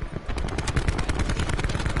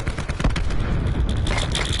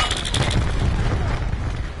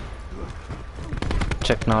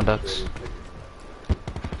 Check now, ducks.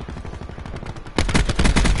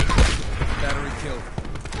 Battery killed.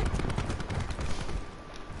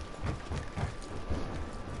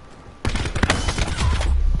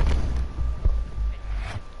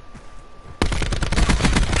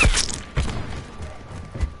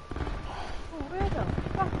 Where the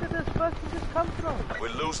fuck did this person just come from? We're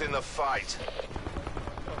losing the fight.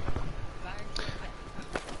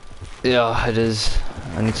 Yeah, it is.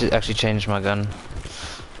 I need to actually change my gun.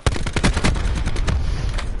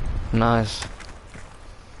 Nice.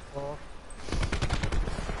 Oh,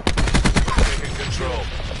 Taking control.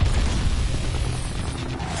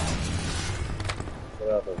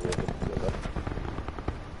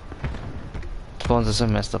 Spawns are so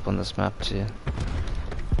messed up on this map too.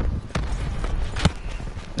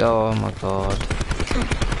 Oh my god.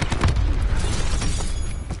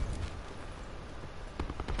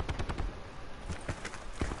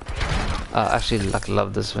 I actually like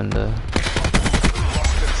love this window.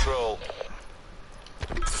 Lost control.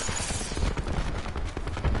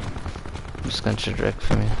 I'm just gonna shoot wreck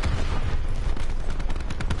for me.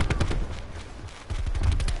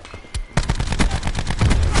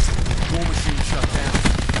 War machine shut down.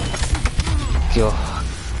 Yo,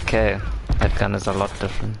 okay, that gun is a lot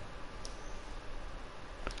different.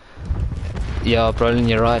 Yeah, Brolin,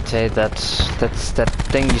 you're right, hey, that's that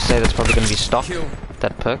thing you say that's probably gonna be stock, Kill.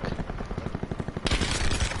 that perk.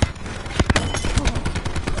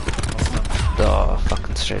 Oh,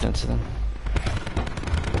 fucking straight into them.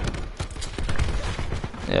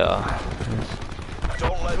 Yeah.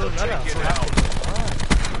 Don't let them take it out.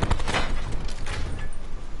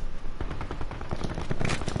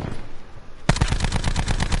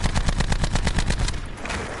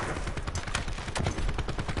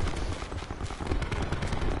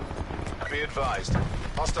 Be advised.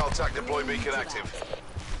 Hostile TAC deploy beacon active.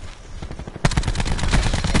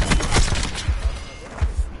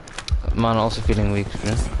 Man, also feeling weak,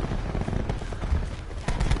 bro.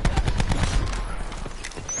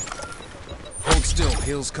 Hold still.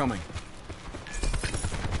 Heals coming.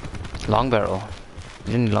 Long barrel.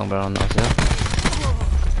 You didn't need long barrel now, yeah?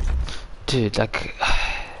 Dude, like,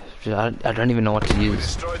 I don't even know what to We use.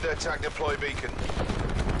 destroyed their attack deploy beacon.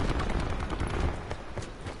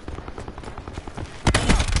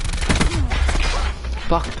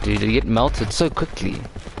 Fuck, dude, you get melted so quickly.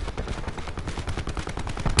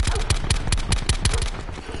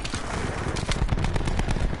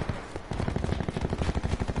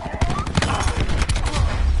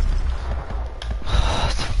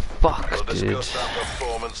 Fuck, We'll dude. discuss that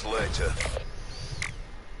performance later.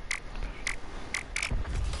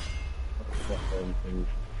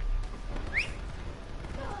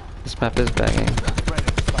 This map is banging.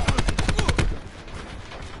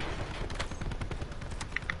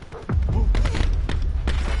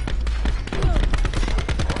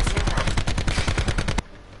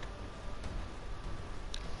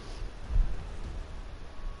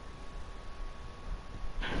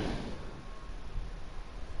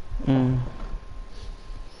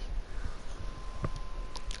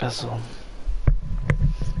 That's all.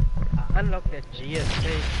 I unlocked that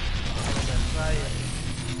GSA. That's why.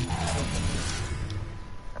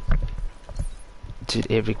 Dude,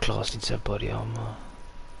 every class needs a body armor.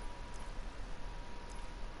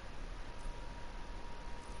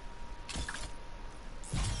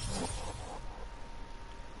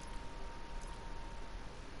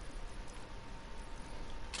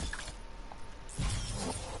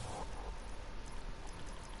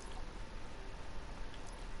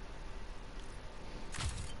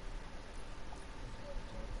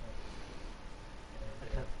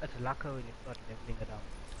 It's lucky when you start leveling it up.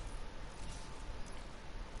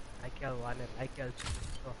 I kill one and I kill two.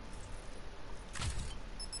 So.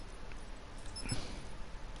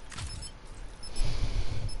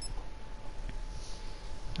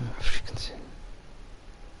 Frequency.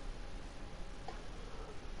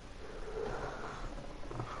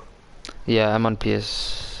 Yeah, I'm on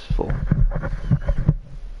PS4.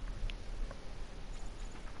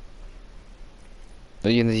 Are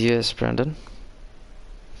you in the US, Brandon?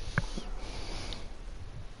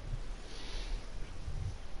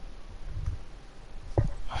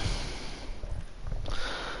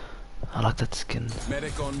 I like that skin.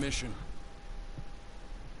 Medic on mission.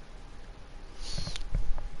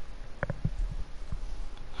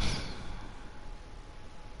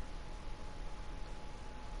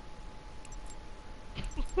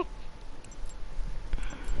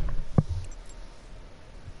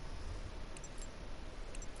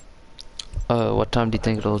 What time do you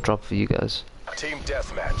think it'll drop for you guys? Team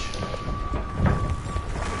deathmatch.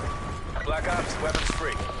 Black Ops, weapons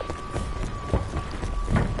free.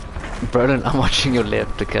 Brandon, I'm watching your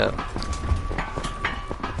left, okay?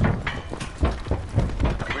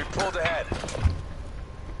 We pulled ahead.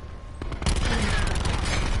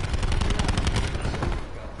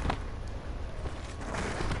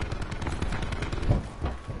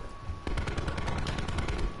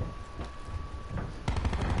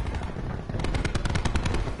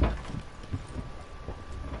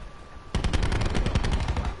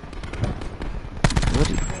 What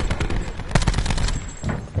do you...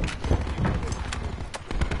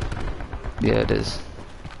 Yeah, it is.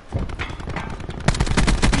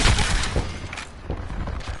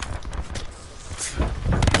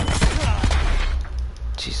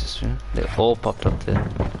 Jesus, man. They all popped up there.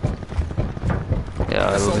 Yeah,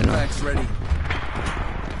 I will Assault be now. packs ready.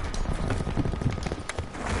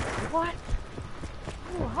 What?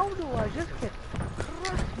 Oh, how do I just get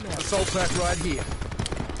crushed, man? Assault pack right here.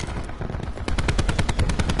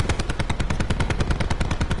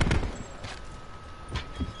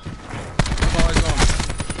 Eyes on.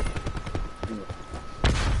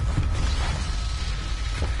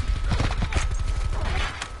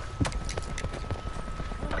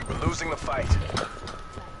 We're losing the fight.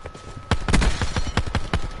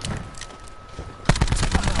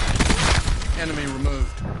 Enemy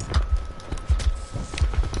removed.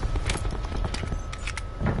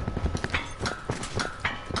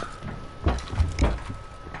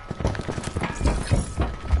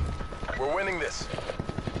 We're winning this.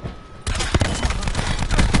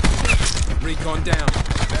 Recon down.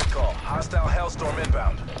 Net call. Hostile Hellstorm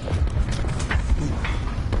inbound.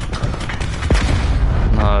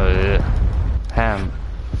 No, yeah. Ham.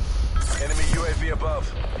 Enemy UAV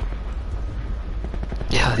above.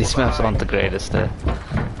 Yeah, these maps aren't the greatest, I'm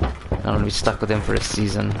gonna be stuck with them for a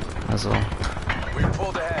season as well. We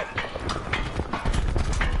pulled ahead.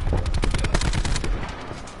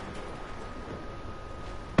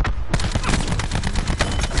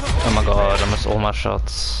 Oh my god, I missed all my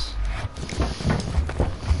shots.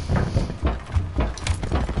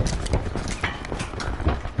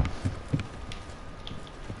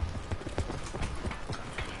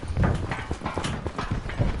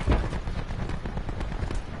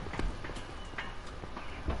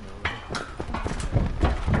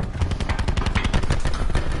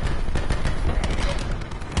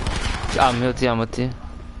 I'm with you, I'm with you.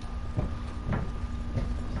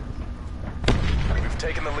 We've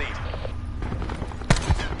taken the lead.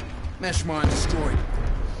 Mesh mine destroyed.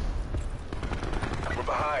 We're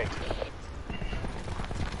behind.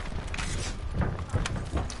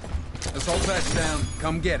 Assault patch down.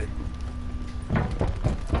 Come get it.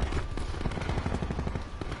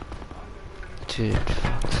 Dude,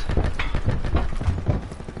 fuck.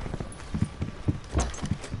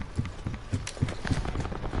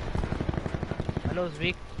 Hello's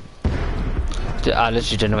weak. Dude, I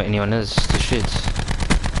literally don't know where anyone is to shoot.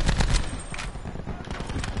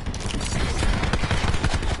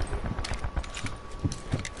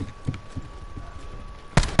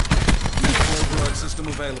 Override system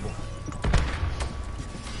available.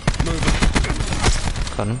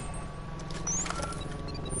 Moving. Got him.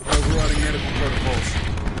 Overriding medical protocols.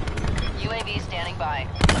 UAV standing by.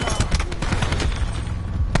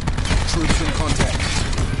 Troops in contact.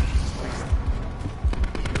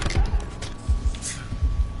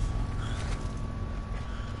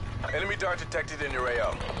 Enemy dart detected in your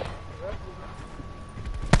AO.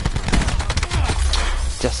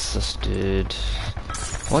 Justice, dude.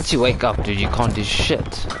 Once you wake up, dude, you can't do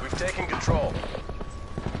shit. We've taken control.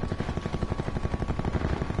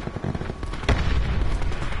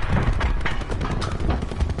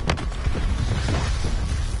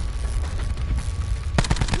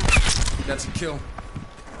 That's a kill.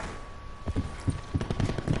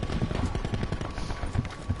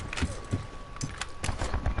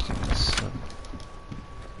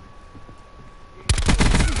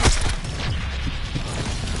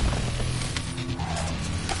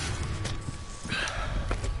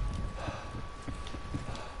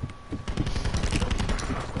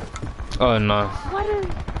 Oh no.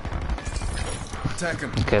 Attack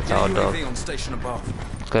him. Okay, it's our dog. UAV on station above.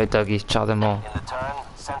 Go, Dougie. Chow them all. In the turn,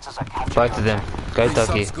 sensors are catching Both of them. Go, These subs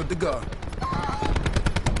Dougie. good to go.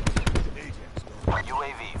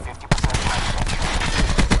 UAV 50%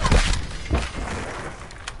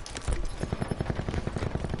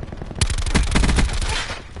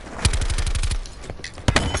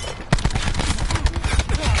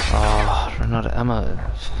 Oh, run out of ammo.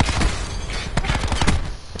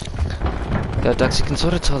 Yeah, Dux, you can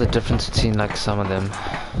sort of tell the difference between like some of them.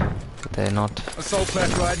 But they're not. Assault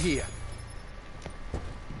pack right here.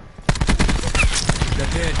 They're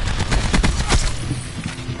dead.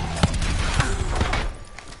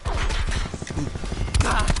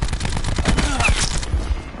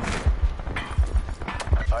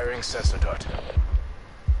 Firing sensor dart.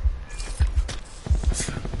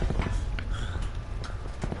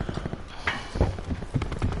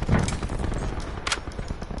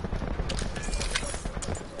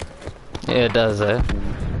 Yeah, it does, eh?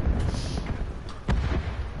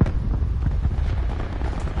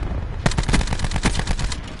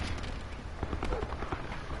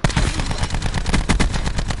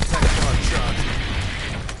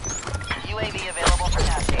 UAV available for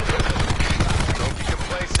tasking. Don't be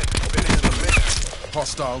complacent. Finish the mission.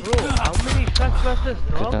 Hostile. Bro, how many shots was this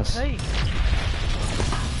dog? Goodness. Hey,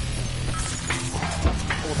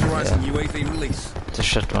 Authorizing UAV release. It's a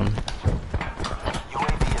shit one.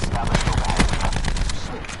 UAV established overhead.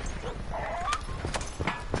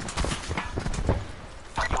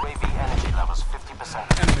 UAV energy levels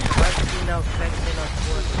 50%. Enemy. vaccine out, vaccine out,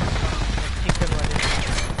 what? Chicken one is.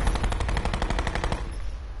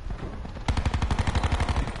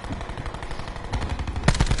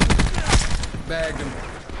 Bagged him.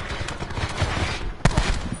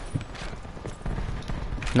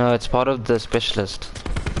 No, it's part of the specialist.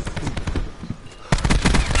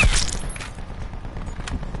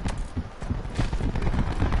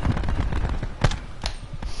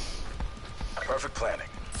 Perfect planning.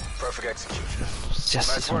 Perfect execution. It's just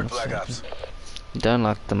Nice work, Black Ops. You don't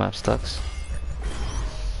like the map stocks.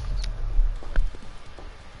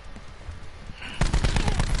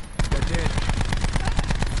 They're dead.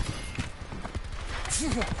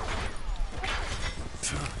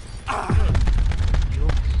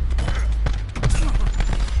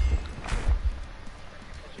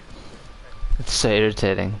 It's so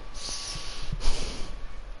irritating.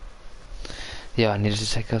 Yeah, I needed to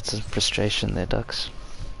take out some frustration there, Ducks.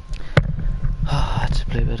 I had to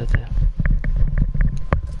play better there.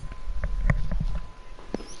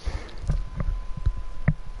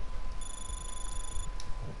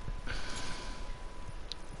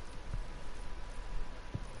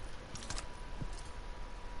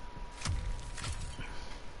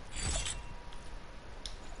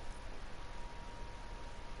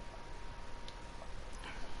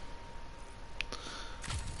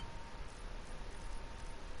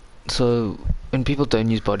 So when people don't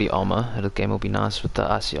use body armor, the game will be nice with the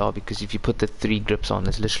ICR because if you put the 3 grips on,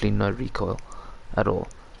 there's literally no recoil at all.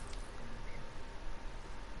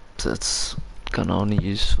 So it's gonna only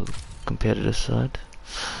use for the competitor side.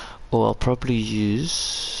 Or I'll probably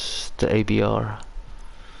use the ABR.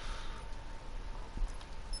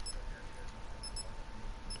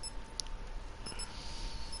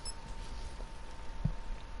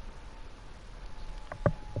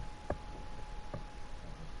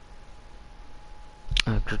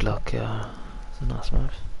 Good luck, yeah. It's a nice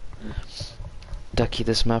map. Ducky,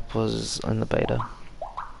 this map was in the beta.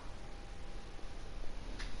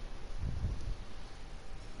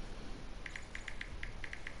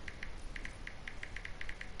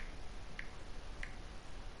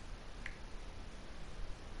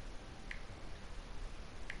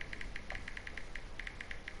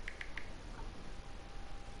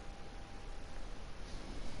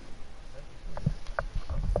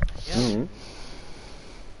 Yeah.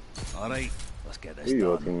 Alright, let's get this You done.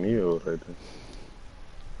 watching me already?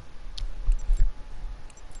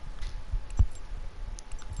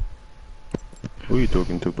 Who are you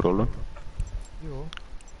talking to, Brawler? You.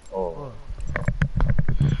 Oh.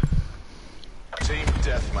 Team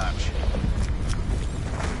deathmatch.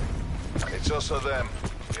 It's us or them.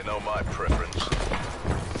 You know my preference.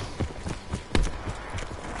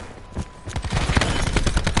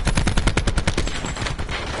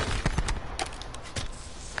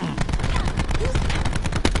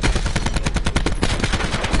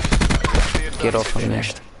 Get off of me.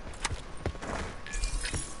 Finished.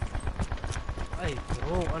 Hey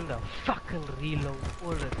bro, on the fucking reload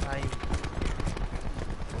all the time.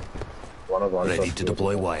 Ready to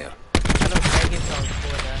deploy wire. I don't like it sounds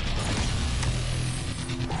for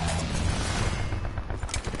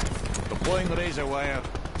Deploying razor wire.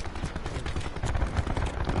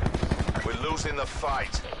 We're losing the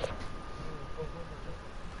fight.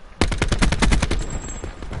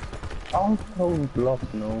 Also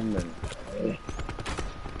block no man.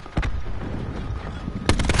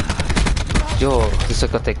 Yo, this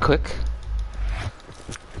got that quick.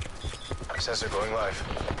 Sensor going live.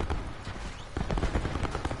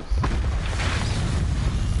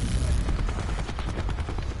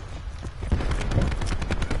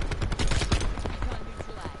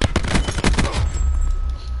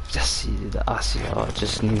 Just see the ICR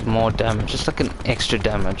just need more damage, just like an extra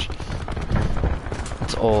damage.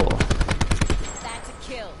 That's all. That's a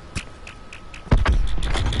kill.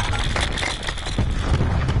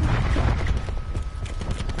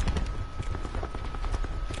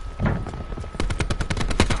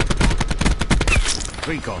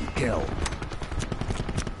 Recon kill.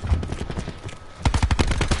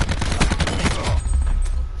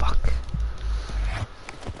 Fuck.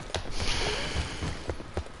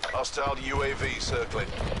 Hostile UAV circling.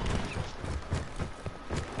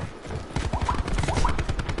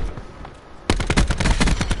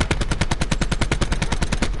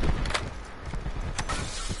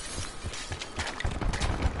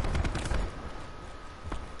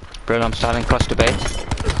 Bro, I'm starting cross debate.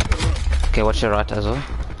 Okay, watch your right as well.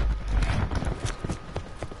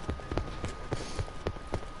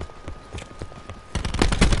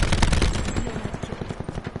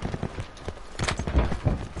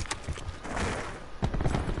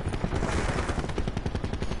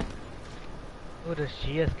 Oh, the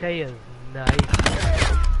GSK is nice.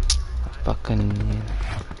 Fucking.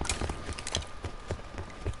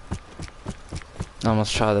 I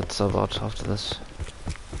must try that sub out after this.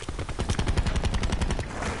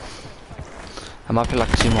 I might be like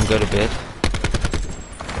Simon, go to bed.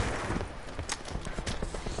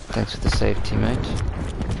 Thanks for the save, teammate.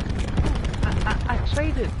 I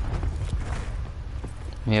traded.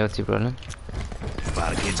 I'm here with you, Brolin.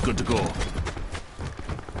 Barricade's good to go.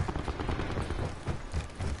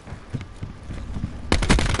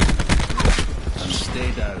 And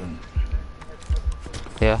stay down.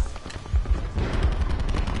 Yeah.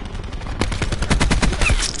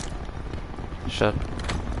 Shot.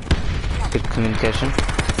 Good communication.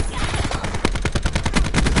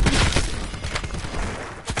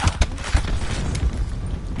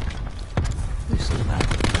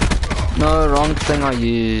 No, wrong thing I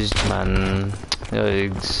used, man.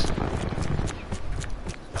 Yikes.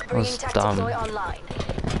 That was dumb. online.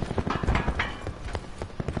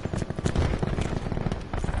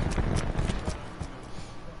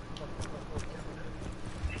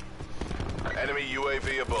 Enemy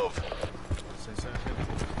UAV above.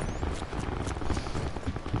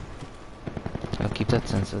 I'll keep that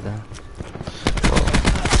sensor there.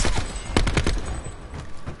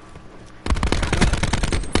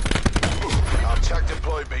 Our TAC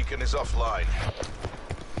deploy beacon is offline.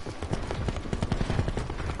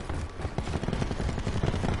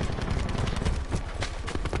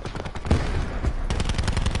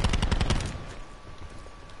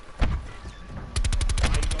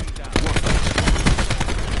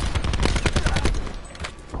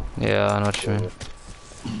 Yeah, I know what you mean.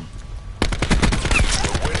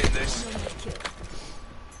 We're winning this.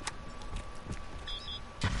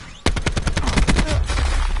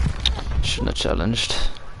 Shouldn't have challenged.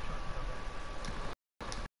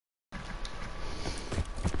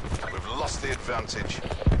 We've lost the advantage.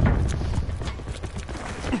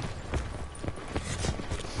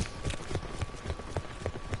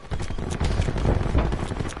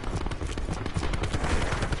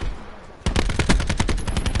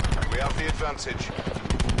 We have the advantage.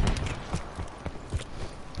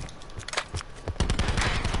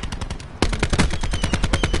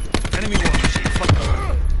 Enemy war machine.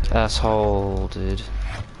 Asshole, dude.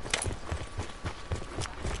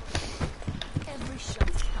 Every shot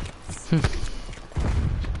counts.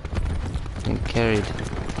 Getting carried.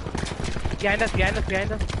 Behind us, behind us,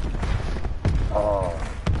 behind us.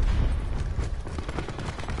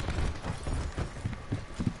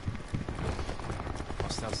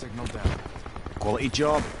 Hostile signal down. Quality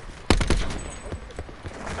job.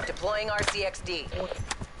 Deploying RCXD.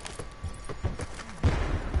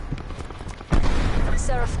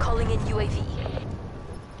 Seraph calling in UAV.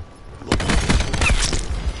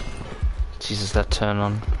 Jesus, that turn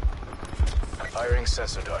on. Firing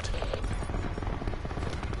sensor dart.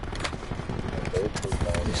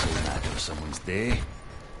 This is not of someone's day.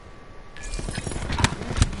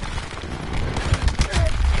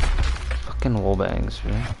 Fucking wallbangs,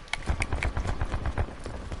 man.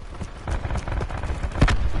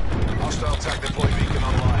 Hostile tag deploy beacon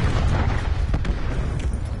online.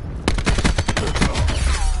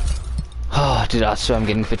 Oh, dude, I swear I'm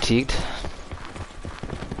getting fatigued.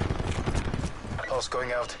 Pulse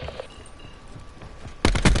going out.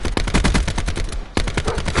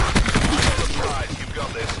 Right, you've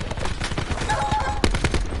got this.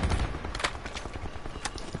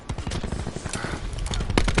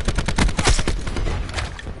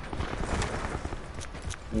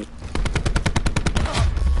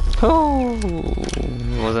 Oh,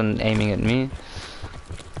 he wasn't aiming at me.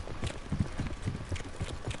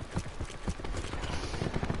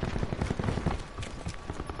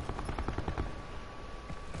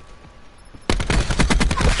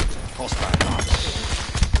 Hostile.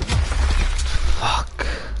 Fuck.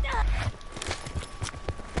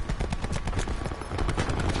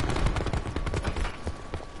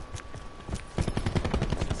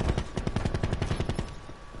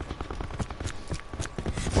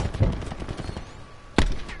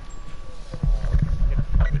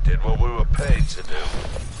 We did what we were paid to do.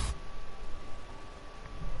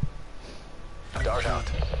 Dart out.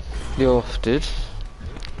 Yo, dude.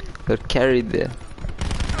 Got carried there.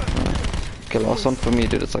 Okay, last one for me,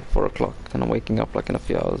 dude. It's like 4 o'clock, and I'm waking up like in a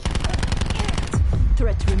few hours.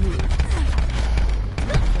 Threat removed.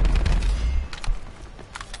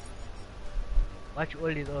 Watch all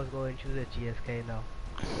these others go and choose a GSK now.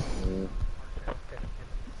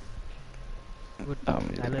 Good. I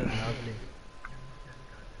know, lovely.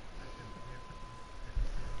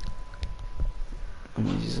 I'm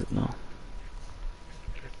gonna use it now.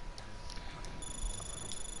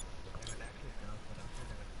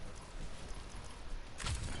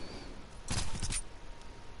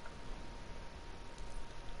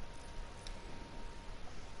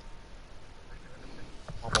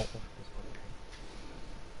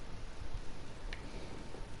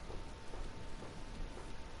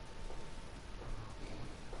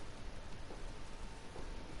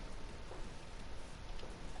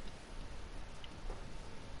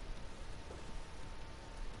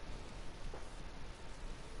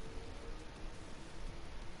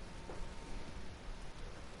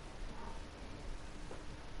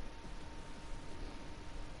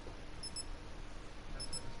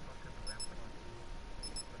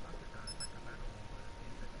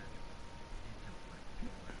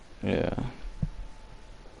 Yeah.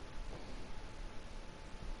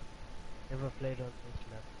 Never played on this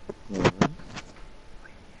map.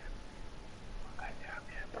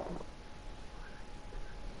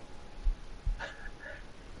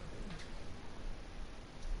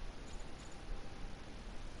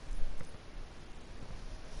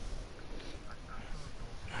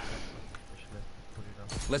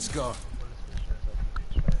 Let's go.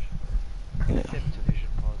 Yeah.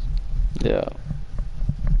 Yeah.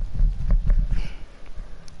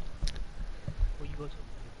 Oh, you go to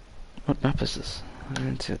What map is this? I don't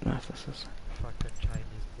even see what map this is. Fucking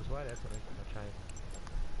Chinese. Was why that's what I call China.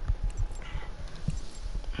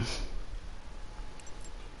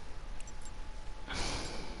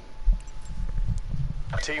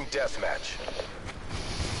 Team deathmatch.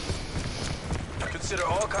 Consider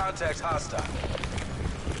all contacts hostile.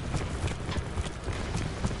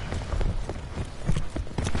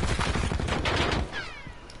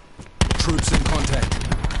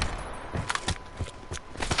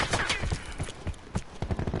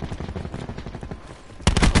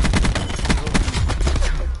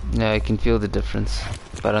 Yeah, I can feel the difference.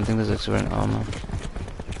 But I don't think there's extra wearing armor.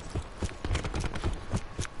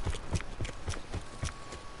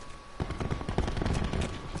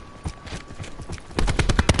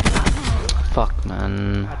 Fuck,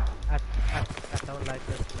 man. I don't like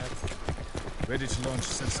this map. Ready to launch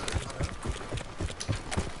sensor.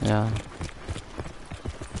 Yeah.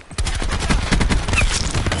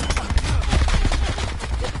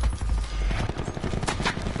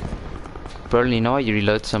 Bro, you know why you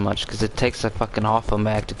reload so much? Because it takes like fucking half a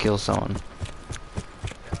mag to kill someone.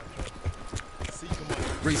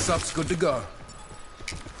 Resup's good to go.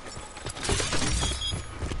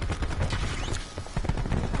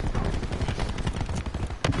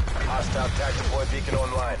 Hostile tac deploy beacon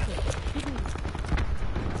online.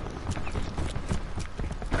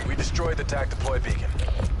 We destroyed the tac deploy beacon.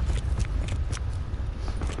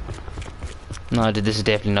 No, dude, this is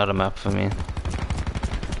definitely not a map for me.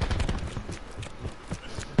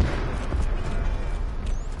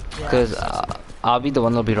 Because I'll be the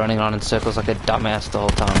one that'll be running around in circles like a dumbass the whole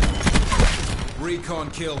time. Recon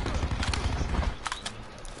kill.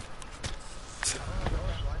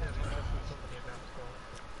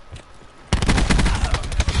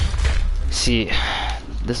 See,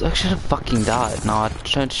 this oak should have fucking died. Now I'm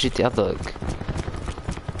trying to shoot the other oak.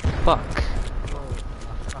 Fuck. Oh,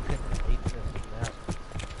 I fucking hate this map.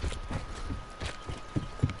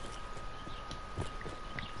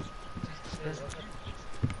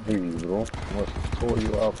 Hey, bro. Must tore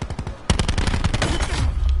you up.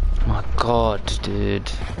 My god,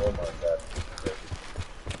 dude. Oh my god.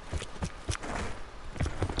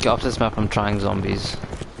 Get off this map, I'm trying zombies.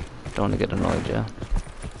 Don't want to get annoyed, yeah.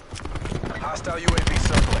 Hostile UAV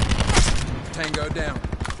circling. Tango down.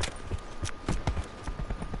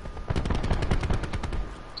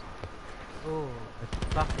 Oh, it's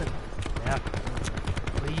fucking map.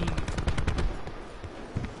 Please.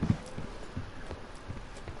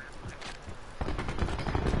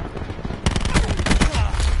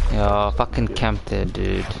 Yeah, fucking camp there,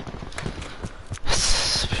 dude.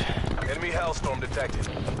 Enemy hellstorm detected.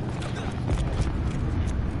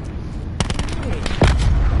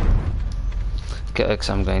 Okay, Oaks,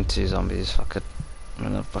 I'm going to zombies. Fuck it. I'm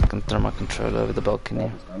gonna fucking throw my controller over the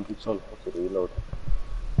balcony. I'm so loud to reload.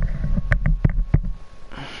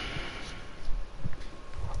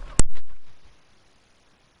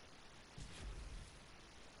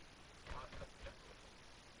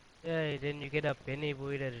 Yeah, then you get a penny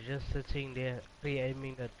boy that is just sitting there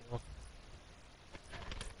pre-aiming the door.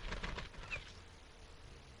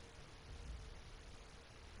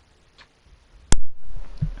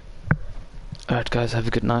 Alright, guys, have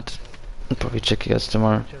a good night. I'll probably check you guys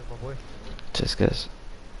tomorrow. Cheers, my boy. Cheers, guys.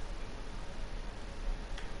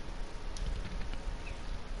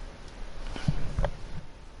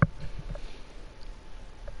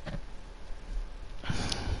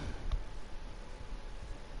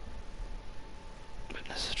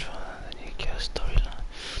 Witness the trial, the new chaos storyline.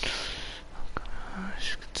 Oh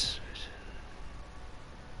gosh,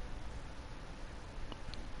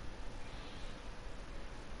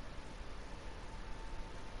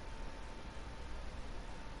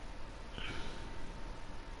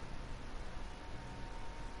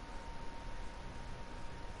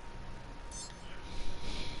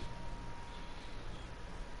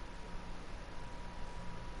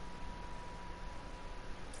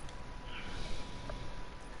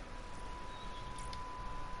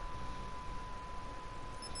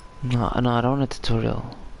 no, I don't want a tutorial.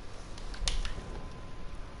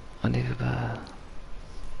 I need a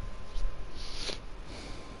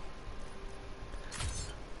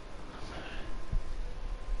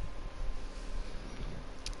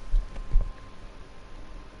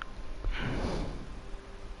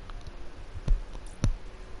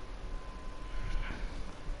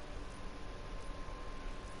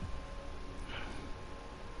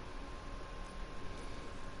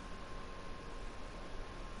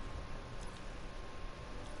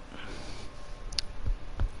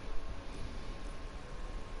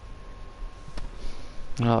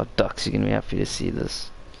Oh, ducks, you're gonna be happy to see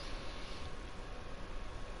this.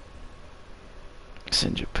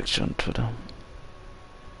 Send you a picture on Twitter.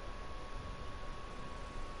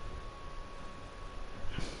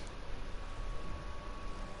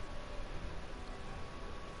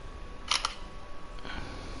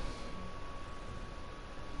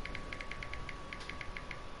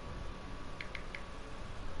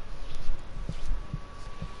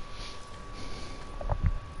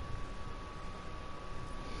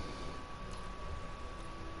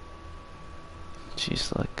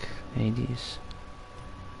 She's like 80s.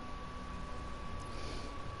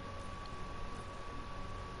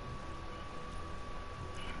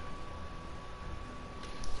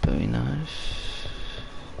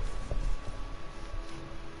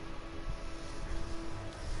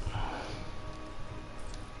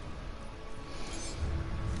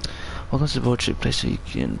 Welcome to the board trip place so you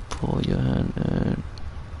can pull your hand and...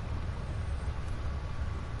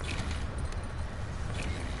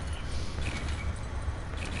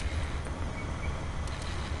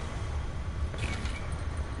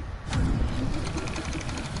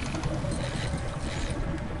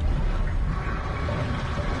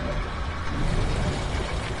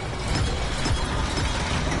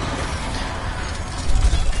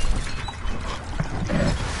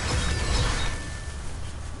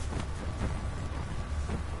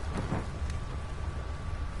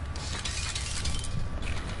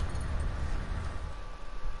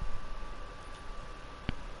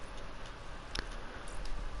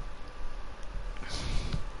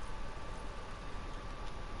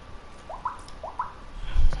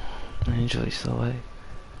 Angel, you still awake?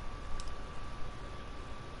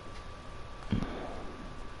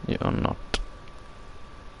 You're not.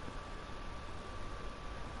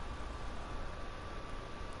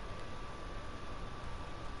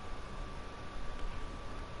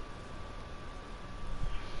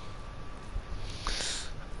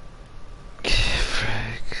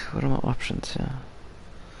 Frick, what are my options here?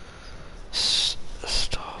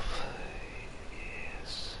 Stop.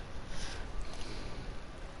 Yes.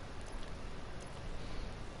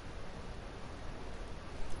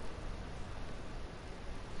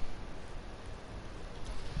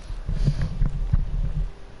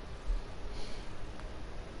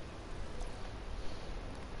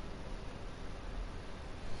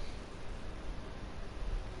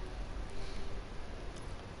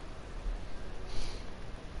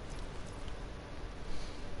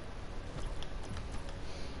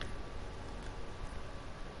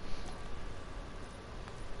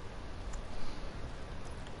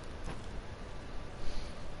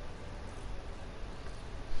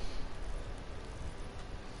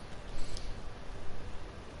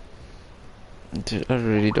 Dude, I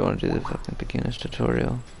really don't want to do the fucking beginner's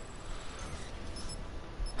tutorial.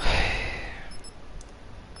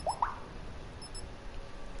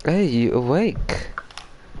 Hey, you awake?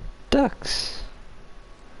 Ducks.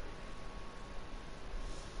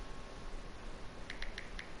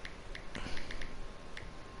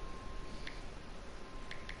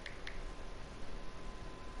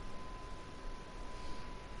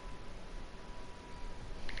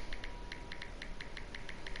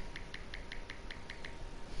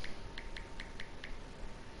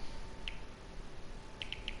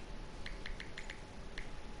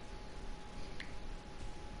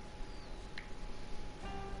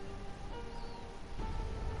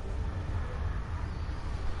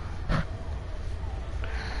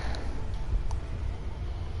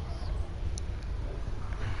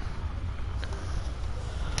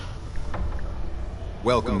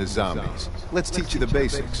 Welcome to zombies. Let's teach you the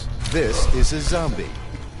basics. This is a zombie.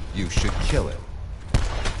 You should kill it.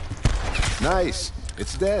 Nice!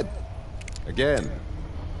 It's dead. Again.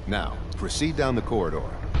 Now, proceed down the corridor.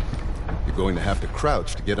 You're going to have to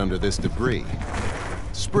crouch to get under this debris.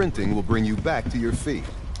 Sprinting will bring you back to your feet.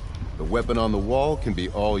 The weapon on the wall can be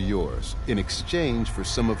all yours, in exchange for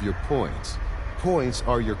some of your points. Points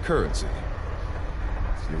are your currency.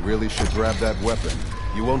 You really should grab that weapon.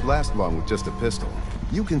 You won't last long with just a pistol.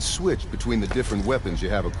 You can switch between the different weapons you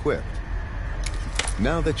have equipped.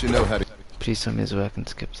 Now that you know how to Please tell me so I can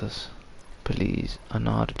skip this. Please, I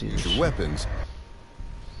know how to do use this. your weapons,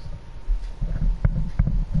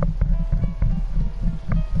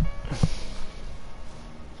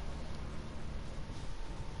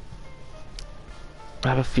 I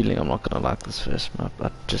have a feeling I'm not gonna like this first map.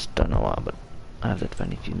 I just don't know why, but I have that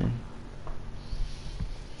funny feeling.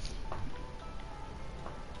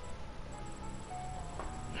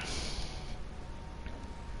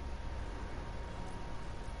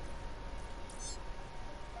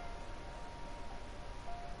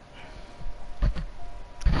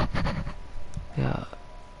 Yeah.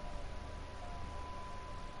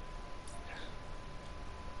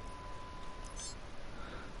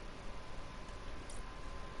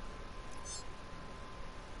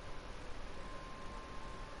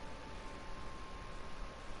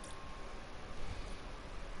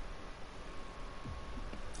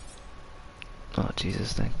 Oh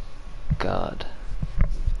Jesus, thank God.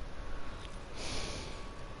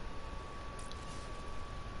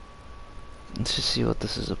 Let's just see what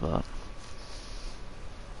this is about.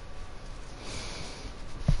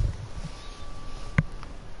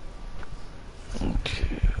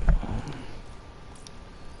 Okay.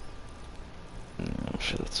 I'm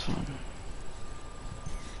sure that's fine.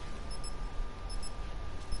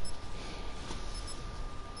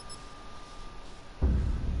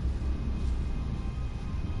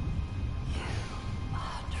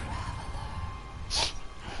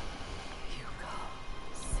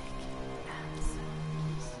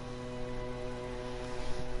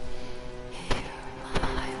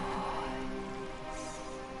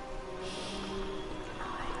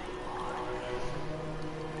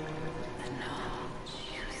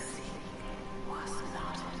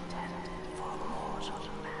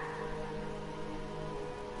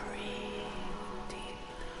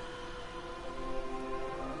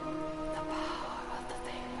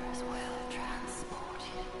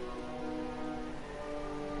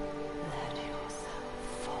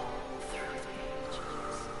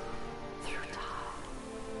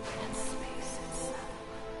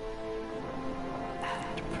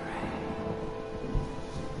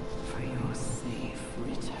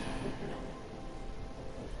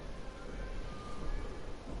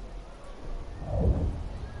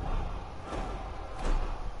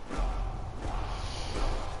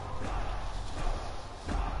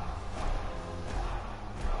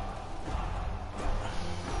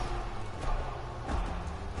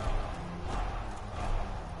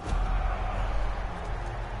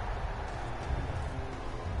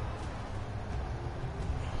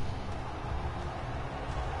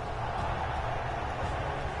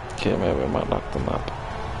 Okay, maybe we might lock them up.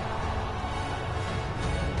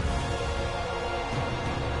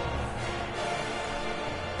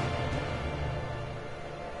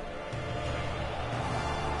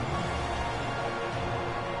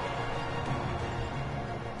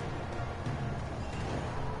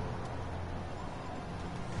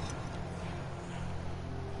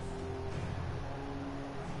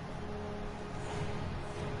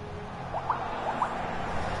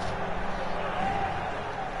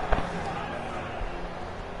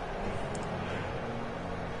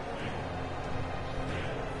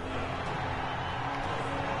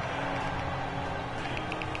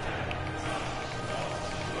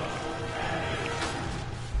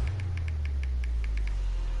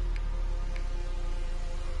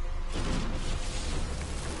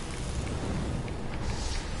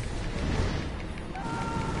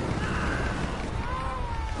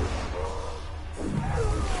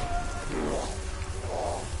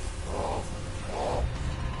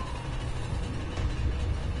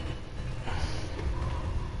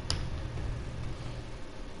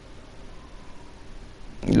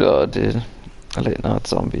 Oh, dude. Late night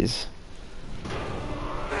zombies.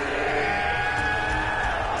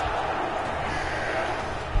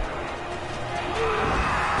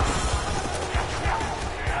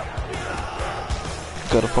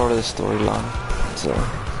 Got a part of the storyline, so.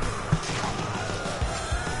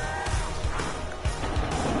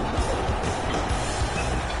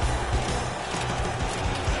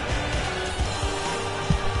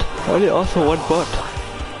 Only also one bot.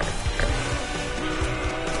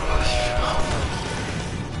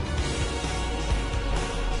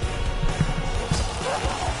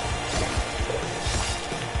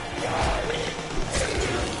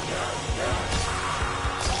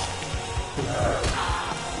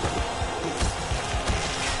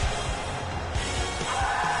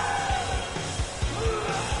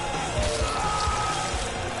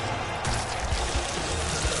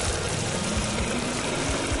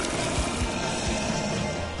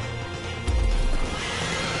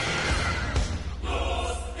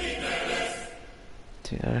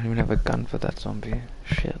 Dude, I don't even have a gun for that zombie.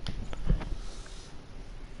 Shit.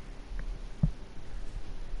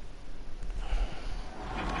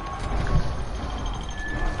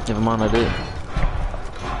 Never mind, I do.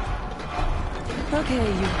 Okay,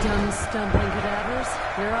 you dumb, stumbling cadavers.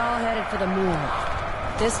 You're all headed for the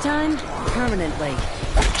morgue. This time, permanently.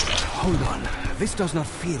 Hold on. This does not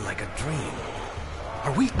feel like a dream.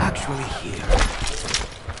 Are we actually here?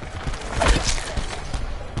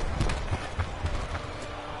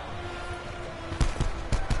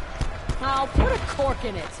 I'll put a cork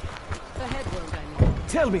in it. The head wound, I mean.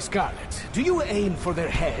 Tell me, Scarlet, do you aim for their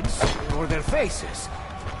heads or their faces?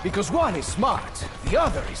 Because one is smart, the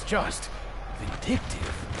other is just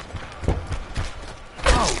vindictive.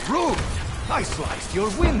 How rude! I sliced your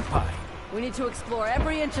windpipe. We need to explore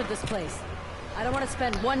every inch of this place. I don't want to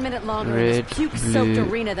spend 1 minute longer in Red, this puke-soaked blue.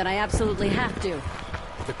 arena than I absolutely have to.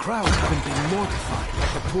 The crowd haven't been mortified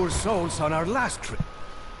like the poor souls on our last trip.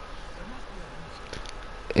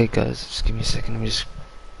 Hey guys, just give me a second, let me just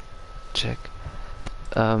check.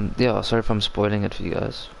 Yeah, sorry if I'm spoiling it for you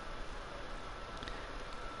guys.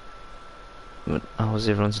 But how was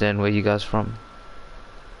everyone's day and where are you guys from?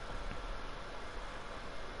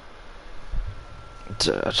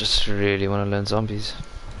 So, I just really want to learn zombies.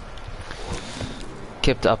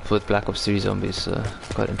 Kept up with Black Ops 3 zombies, so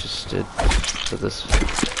quite interested for this.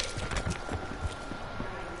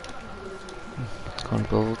 Can't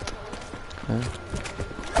build. Okay.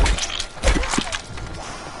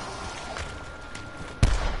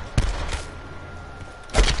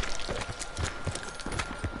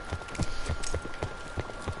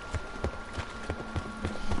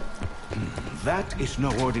 That is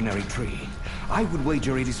no ordinary tree. I would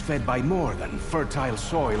wager it is fed by more than fertile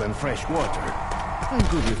soil and fresh water. I'm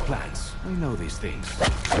good with plants. I know these things.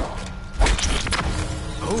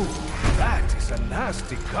 Oh, that is a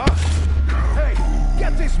nasty cut. Hey,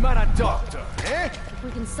 get this man a doctor, eh? If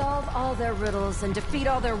we can solve all their riddles and defeat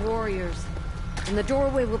all their warriors, then the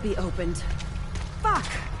doorway will be opened. Fuck!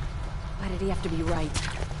 Why did he have to be right?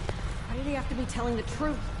 Why did he have to be telling the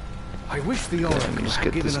truth? I wish the Oracle just had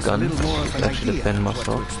get given this us gun a little more of an to actually idea defend of what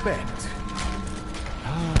to myself. expect.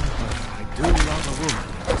 I do love a woman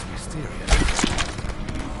that's mysterious.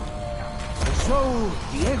 And so,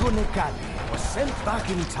 Diego Necali was sent back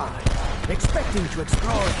in time, expecting to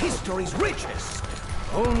explore history's riches,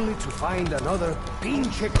 only to find another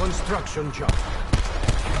pinche construction job.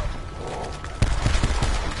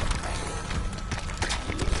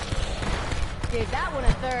 Gave that one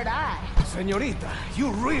a third eye. Señorita, you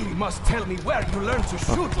really must tell me where you learned to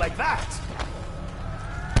shoot like that.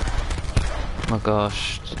 my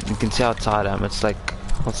gosh, you can see how tired I am. It's like,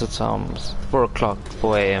 what's the time? It's 4 o'clock,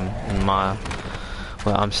 4 a.m. in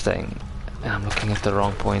where I'm staying. And I'm looking at the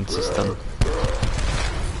wrong point system.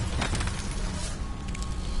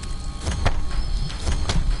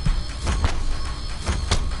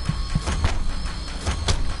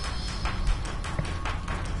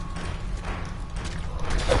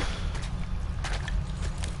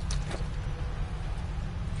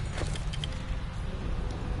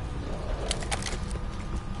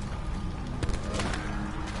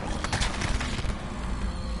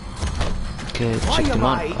 Why am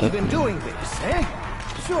I even doing this, eh?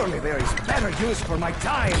 Surely there is better use for my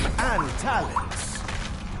time and talents.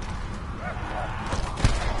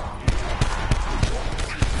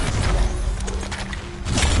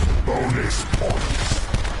 Bonus points.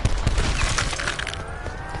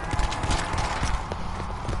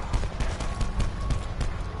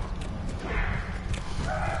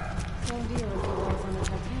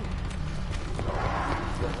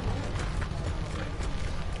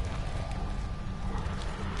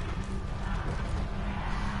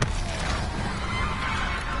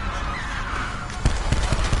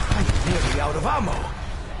 Out of ammo.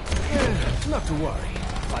 Not to worry.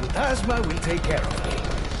 Phantasma will take care of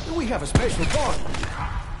me. We have a special bond,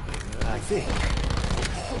 I think.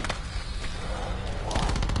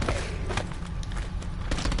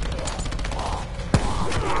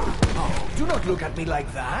 Oh, do not look at me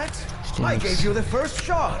like that. I gave you the first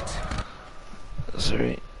shot.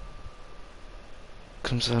 Sorry.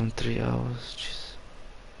 Comes out in 3 hours. Jeez.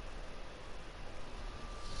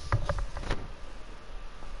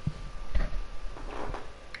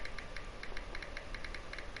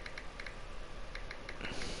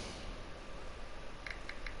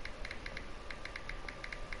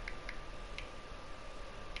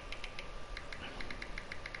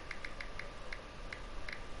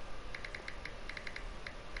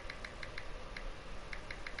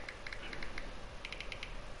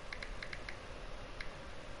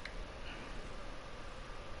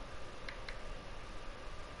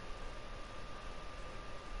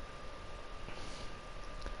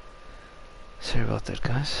 Sorry about that,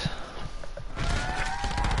 guys.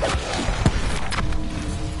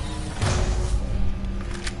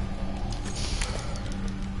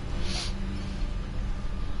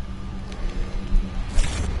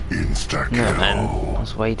 Insta-kill. No, man. I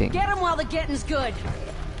was waiting. Get him while the getting's good.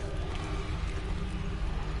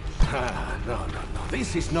 No.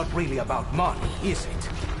 This is not really about money, is it?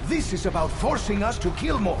 This is about forcing us to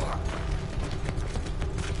kill more.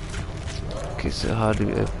 Okay, so how do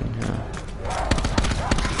we open here?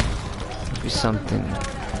 Be something.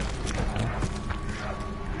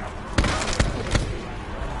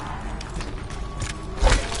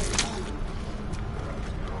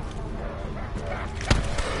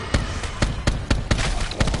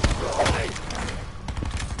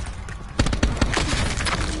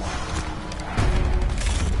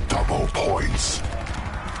 Double points.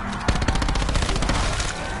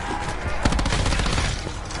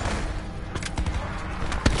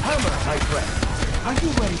 Hammer, my friend. Are you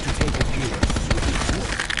ready to take a peek?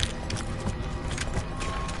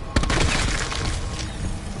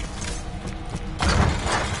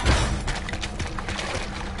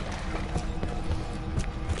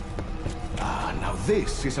 Now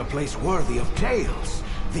this is a place worthy of tales.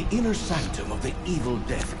 The inner sanctum of the evil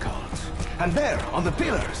death cult. And there, on the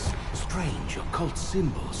pillars, strange occult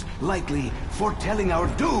symbols, likely foretelling our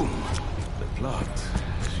doom. The plot,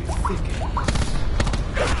 she thickens.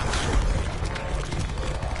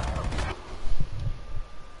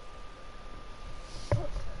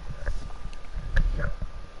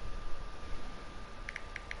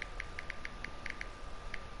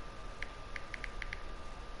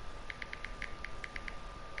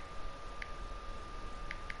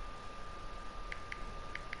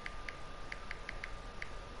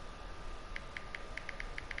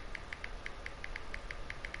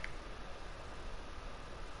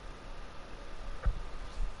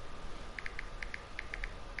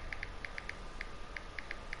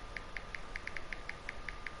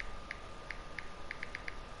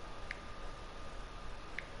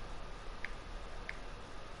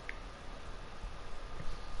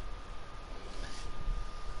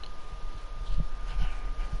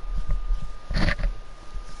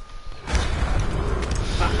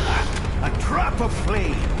 Of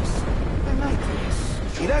flames. I like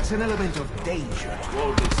this. It adds an element of danger to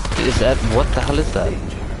all this. Is that what the hell is that?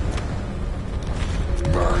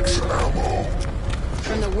 Max ammo.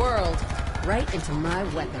 From the world, right into my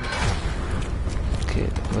weapon. Okay,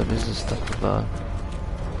 what is this stuff about?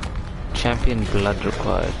 Champion blood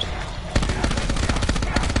required.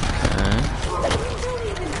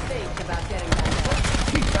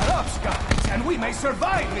 guys, and we may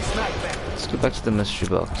survive this nightmare. Let's go back to the mystery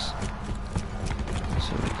box.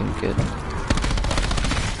 So we can get...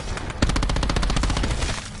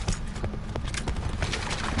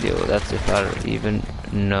 Yo, that's if I even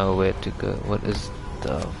know where to go. What is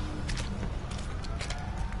the...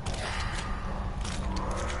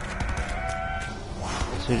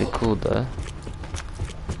 It's really cool though.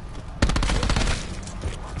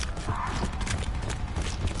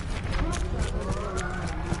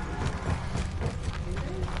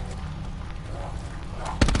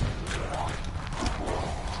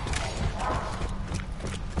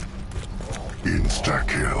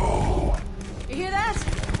 Insta-kill. You hear that?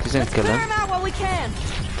 He's gonna kill Clear him. him out while we can.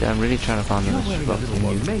 Dude, I'm really trying to find the mystery box Little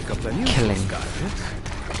more and you makeup than you killing.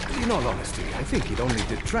 Scarlet. In all honesty, I think it only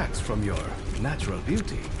detracts from your natural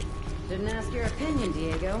beauty. Didn't ask your opinion,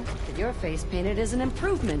 Diego, but your face painted is an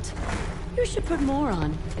improvement. You should put more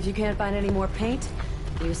on. If you can't find any more paint,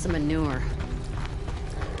 use some manure.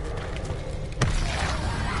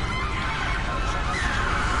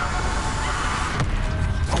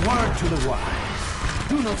 A word to the wise.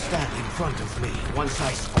 Do not stand in front of me once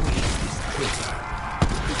I squeeze this trigger.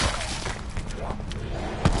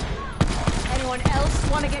 Anyone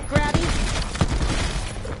else want to get grabby?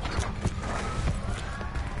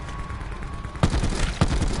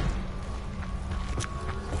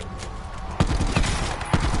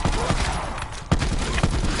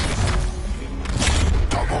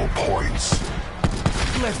 Double points.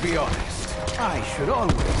 Let's be honest. I should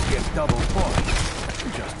always get double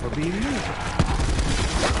points. Just for being me.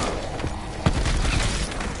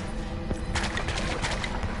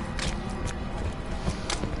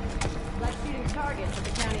 Like shooting targets at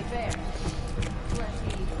the county fair.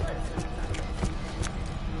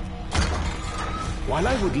 While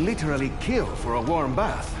I would literally kill for a warm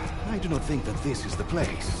bath, I do not think that this is the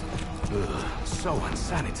place. Ugh, so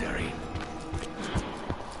unsanitary.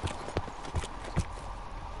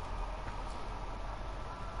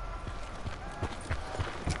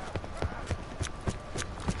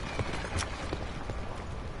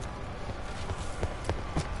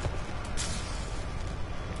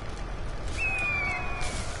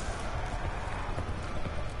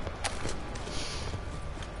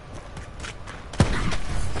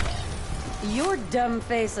 Your dumb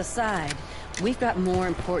face aside, we've got more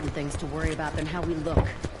important things to worry about than how we look.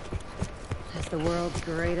 Has the world's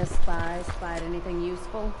greatest spies spied anything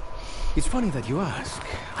useful? It's funny that you ask.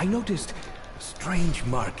 I noticed strange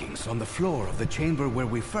markings on the floor of the chamber where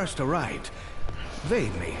we first arrived. They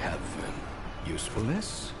may have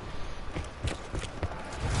usefulness.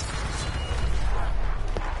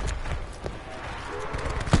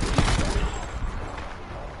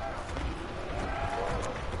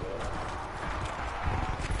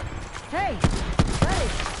 Hey, buddy.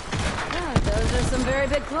 Yeah, those are some very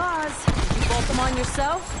big claws. You bolt them on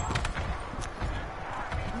yourself?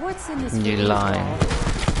 What's in this? You lying.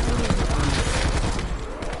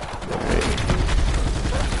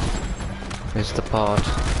 Here's the part.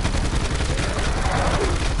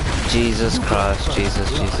 Jesus Christ, Jesus,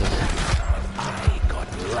 Jesus. I got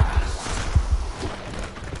last.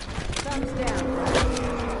 Thumbs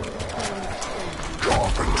down.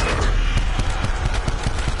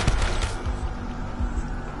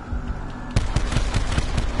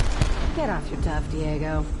 Get off your duff,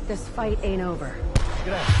 Diego. This fight ain't over.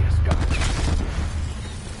 Gracias, guys.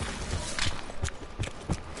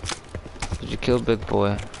 Did you kill Big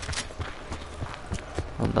Boy?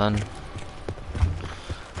 Well done.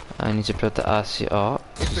 I need to put the RCR.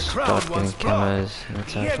 If the crowd Start getting wants blood, cameras and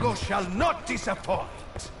Diego attachments. shall not disappoint.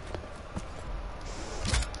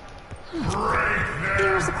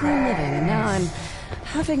 Years of clean living, and now I'm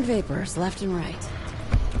huffing vapors left and right.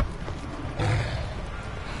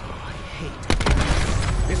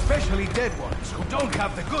 Especially dead ones who don't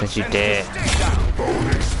have the good Don't you sense dare. to stay down.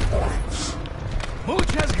 Bonus points.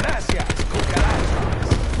 Muchas gracias, cucarachas.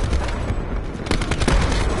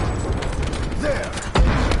 There.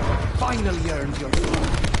 Finally earned your spot.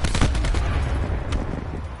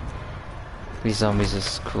 These zombies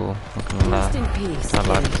is cool. Not gonna lie. Rest in peace, I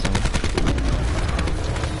like kid. them.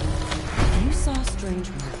 You saw strange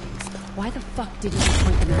markings. Why the fuck didn't you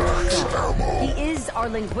point them out yourself? He is our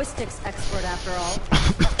linguistics expert after all.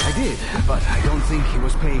 I did, but I don't think he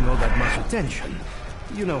was paying all that much attention.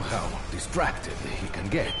 You know how distracted he can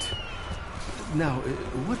get. Now,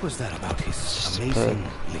 what was that about his amazing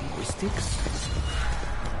linguistics?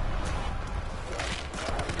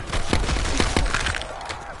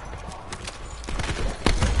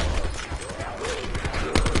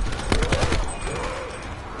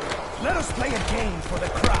 Let us play a game for the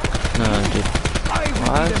crowd. No, dude. I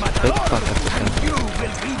What? Big fucker. You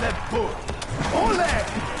will be the bull. Ole!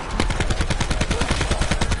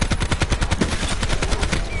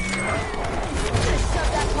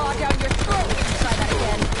 Shove that claw down your throat if you try that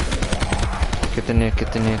again. Get the nuke, get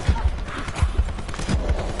the nuke.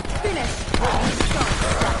 Finish what you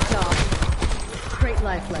started, that job. Great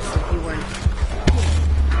life lesson if you weren't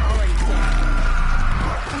already dead.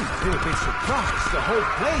 I'm a little bit surprised the whole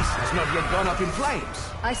place has not yet gone up in flames.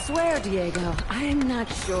 I swear, Diego, I'm not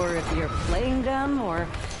sure if you're playing dumb or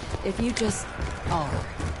if you just are.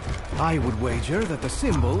 I would wager that the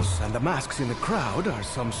symbols and the masks in the crowd are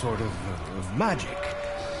some sort of magic.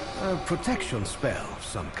 A protection spell of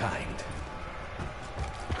some kind.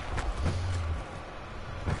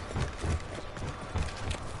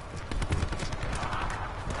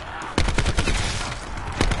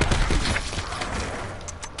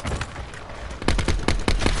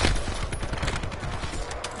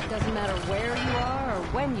 It doesn't matter where you are or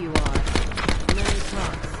when you are. Many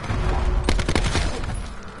talks.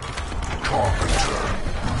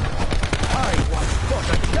 I once fought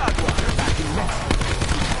a jaguar back in Mexico.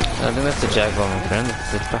 I think that's the jaguar, my friend.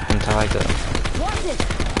 It's the fucking tiger. Want it?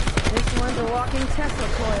 This one's a walking Tesla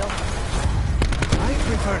coil. I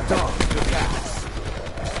prefer dogs to cats.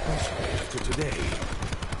 Especially after today.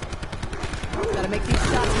 Gotta make these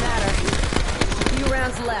shots matter. A few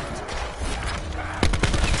rounds left.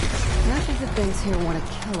 Half of the things here want to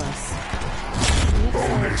kill us.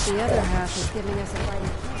 Looks like the other half is giving us a fighting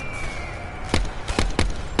chance.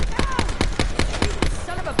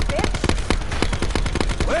 Son of a bitch!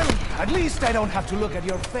 Well, at least I don't have to look at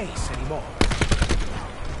your face anymore.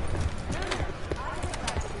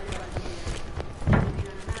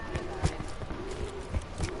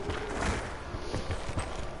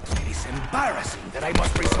 It is embarrassing that I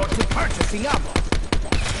must resort to purchasing ammo.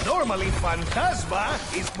 Normally, Phantasma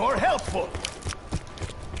is more helpful.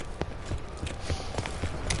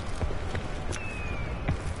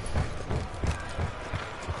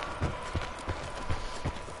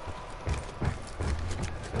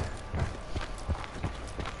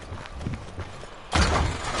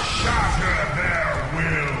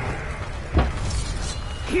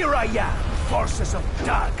 Here I am, forces of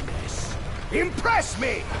darkness. Impress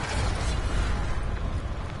me!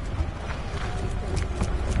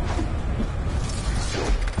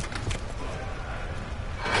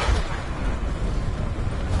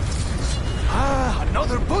 Ah,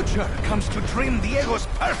 another butcher comes to trim Diego's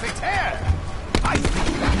perfect hair. I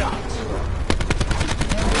think not.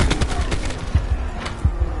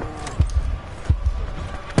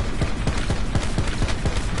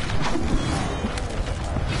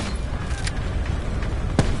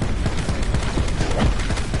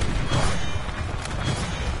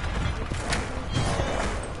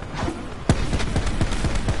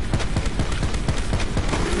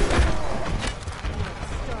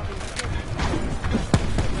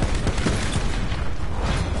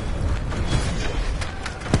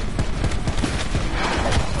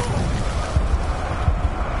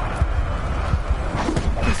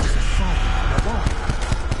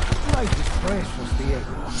 Precious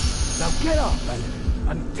Diego. Now get up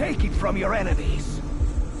and take it from your enemies.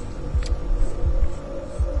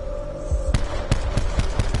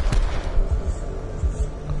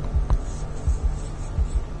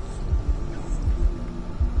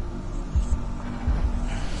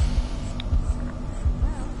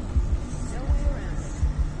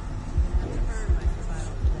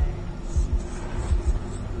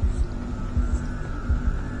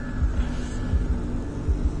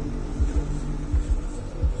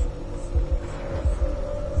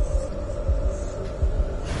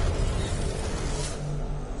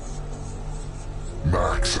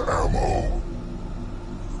 Max ammo.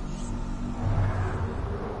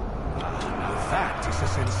 That is a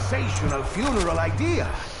sensational funeral idea.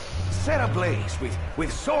 Set ablaze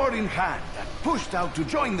with sword in hand and pushed out to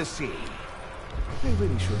join the scene. I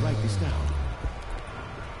really should write this down.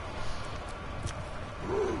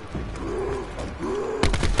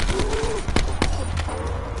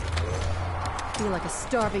 I feel like a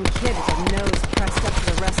starving kid with their nose pressed up to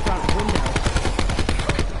the restaurant window.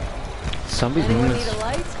 Zombies Anyone moving need a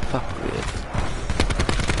light? fuck weird.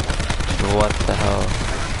 What the hell?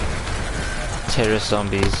 Terrorist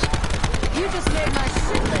zombies. You just made my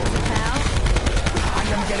shit list, pal. I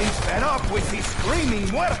am getting fed up with these screaming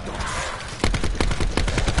muertos.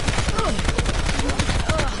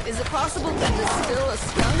 Ugh, is it possible to distill a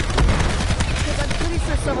skunk? Because I'm pretty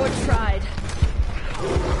sure someone tried.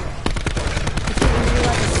 It's getting to be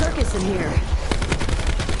like a circus in here.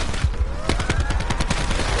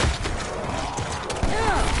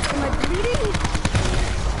 Am I bleeding?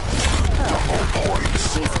 Oh.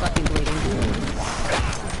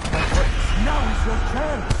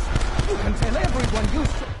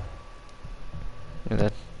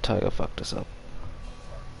 That tiger fucked us up.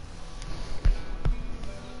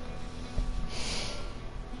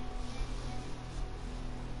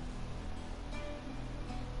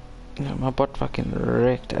 Yeah, my bot fucking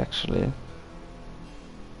wrecked actually.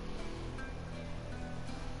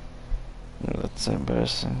 That's so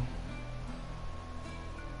embarrassing.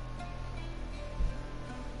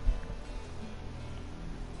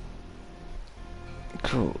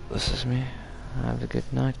 Cool, this is me. Have a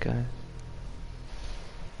good night, guys.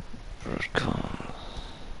 Broadcast.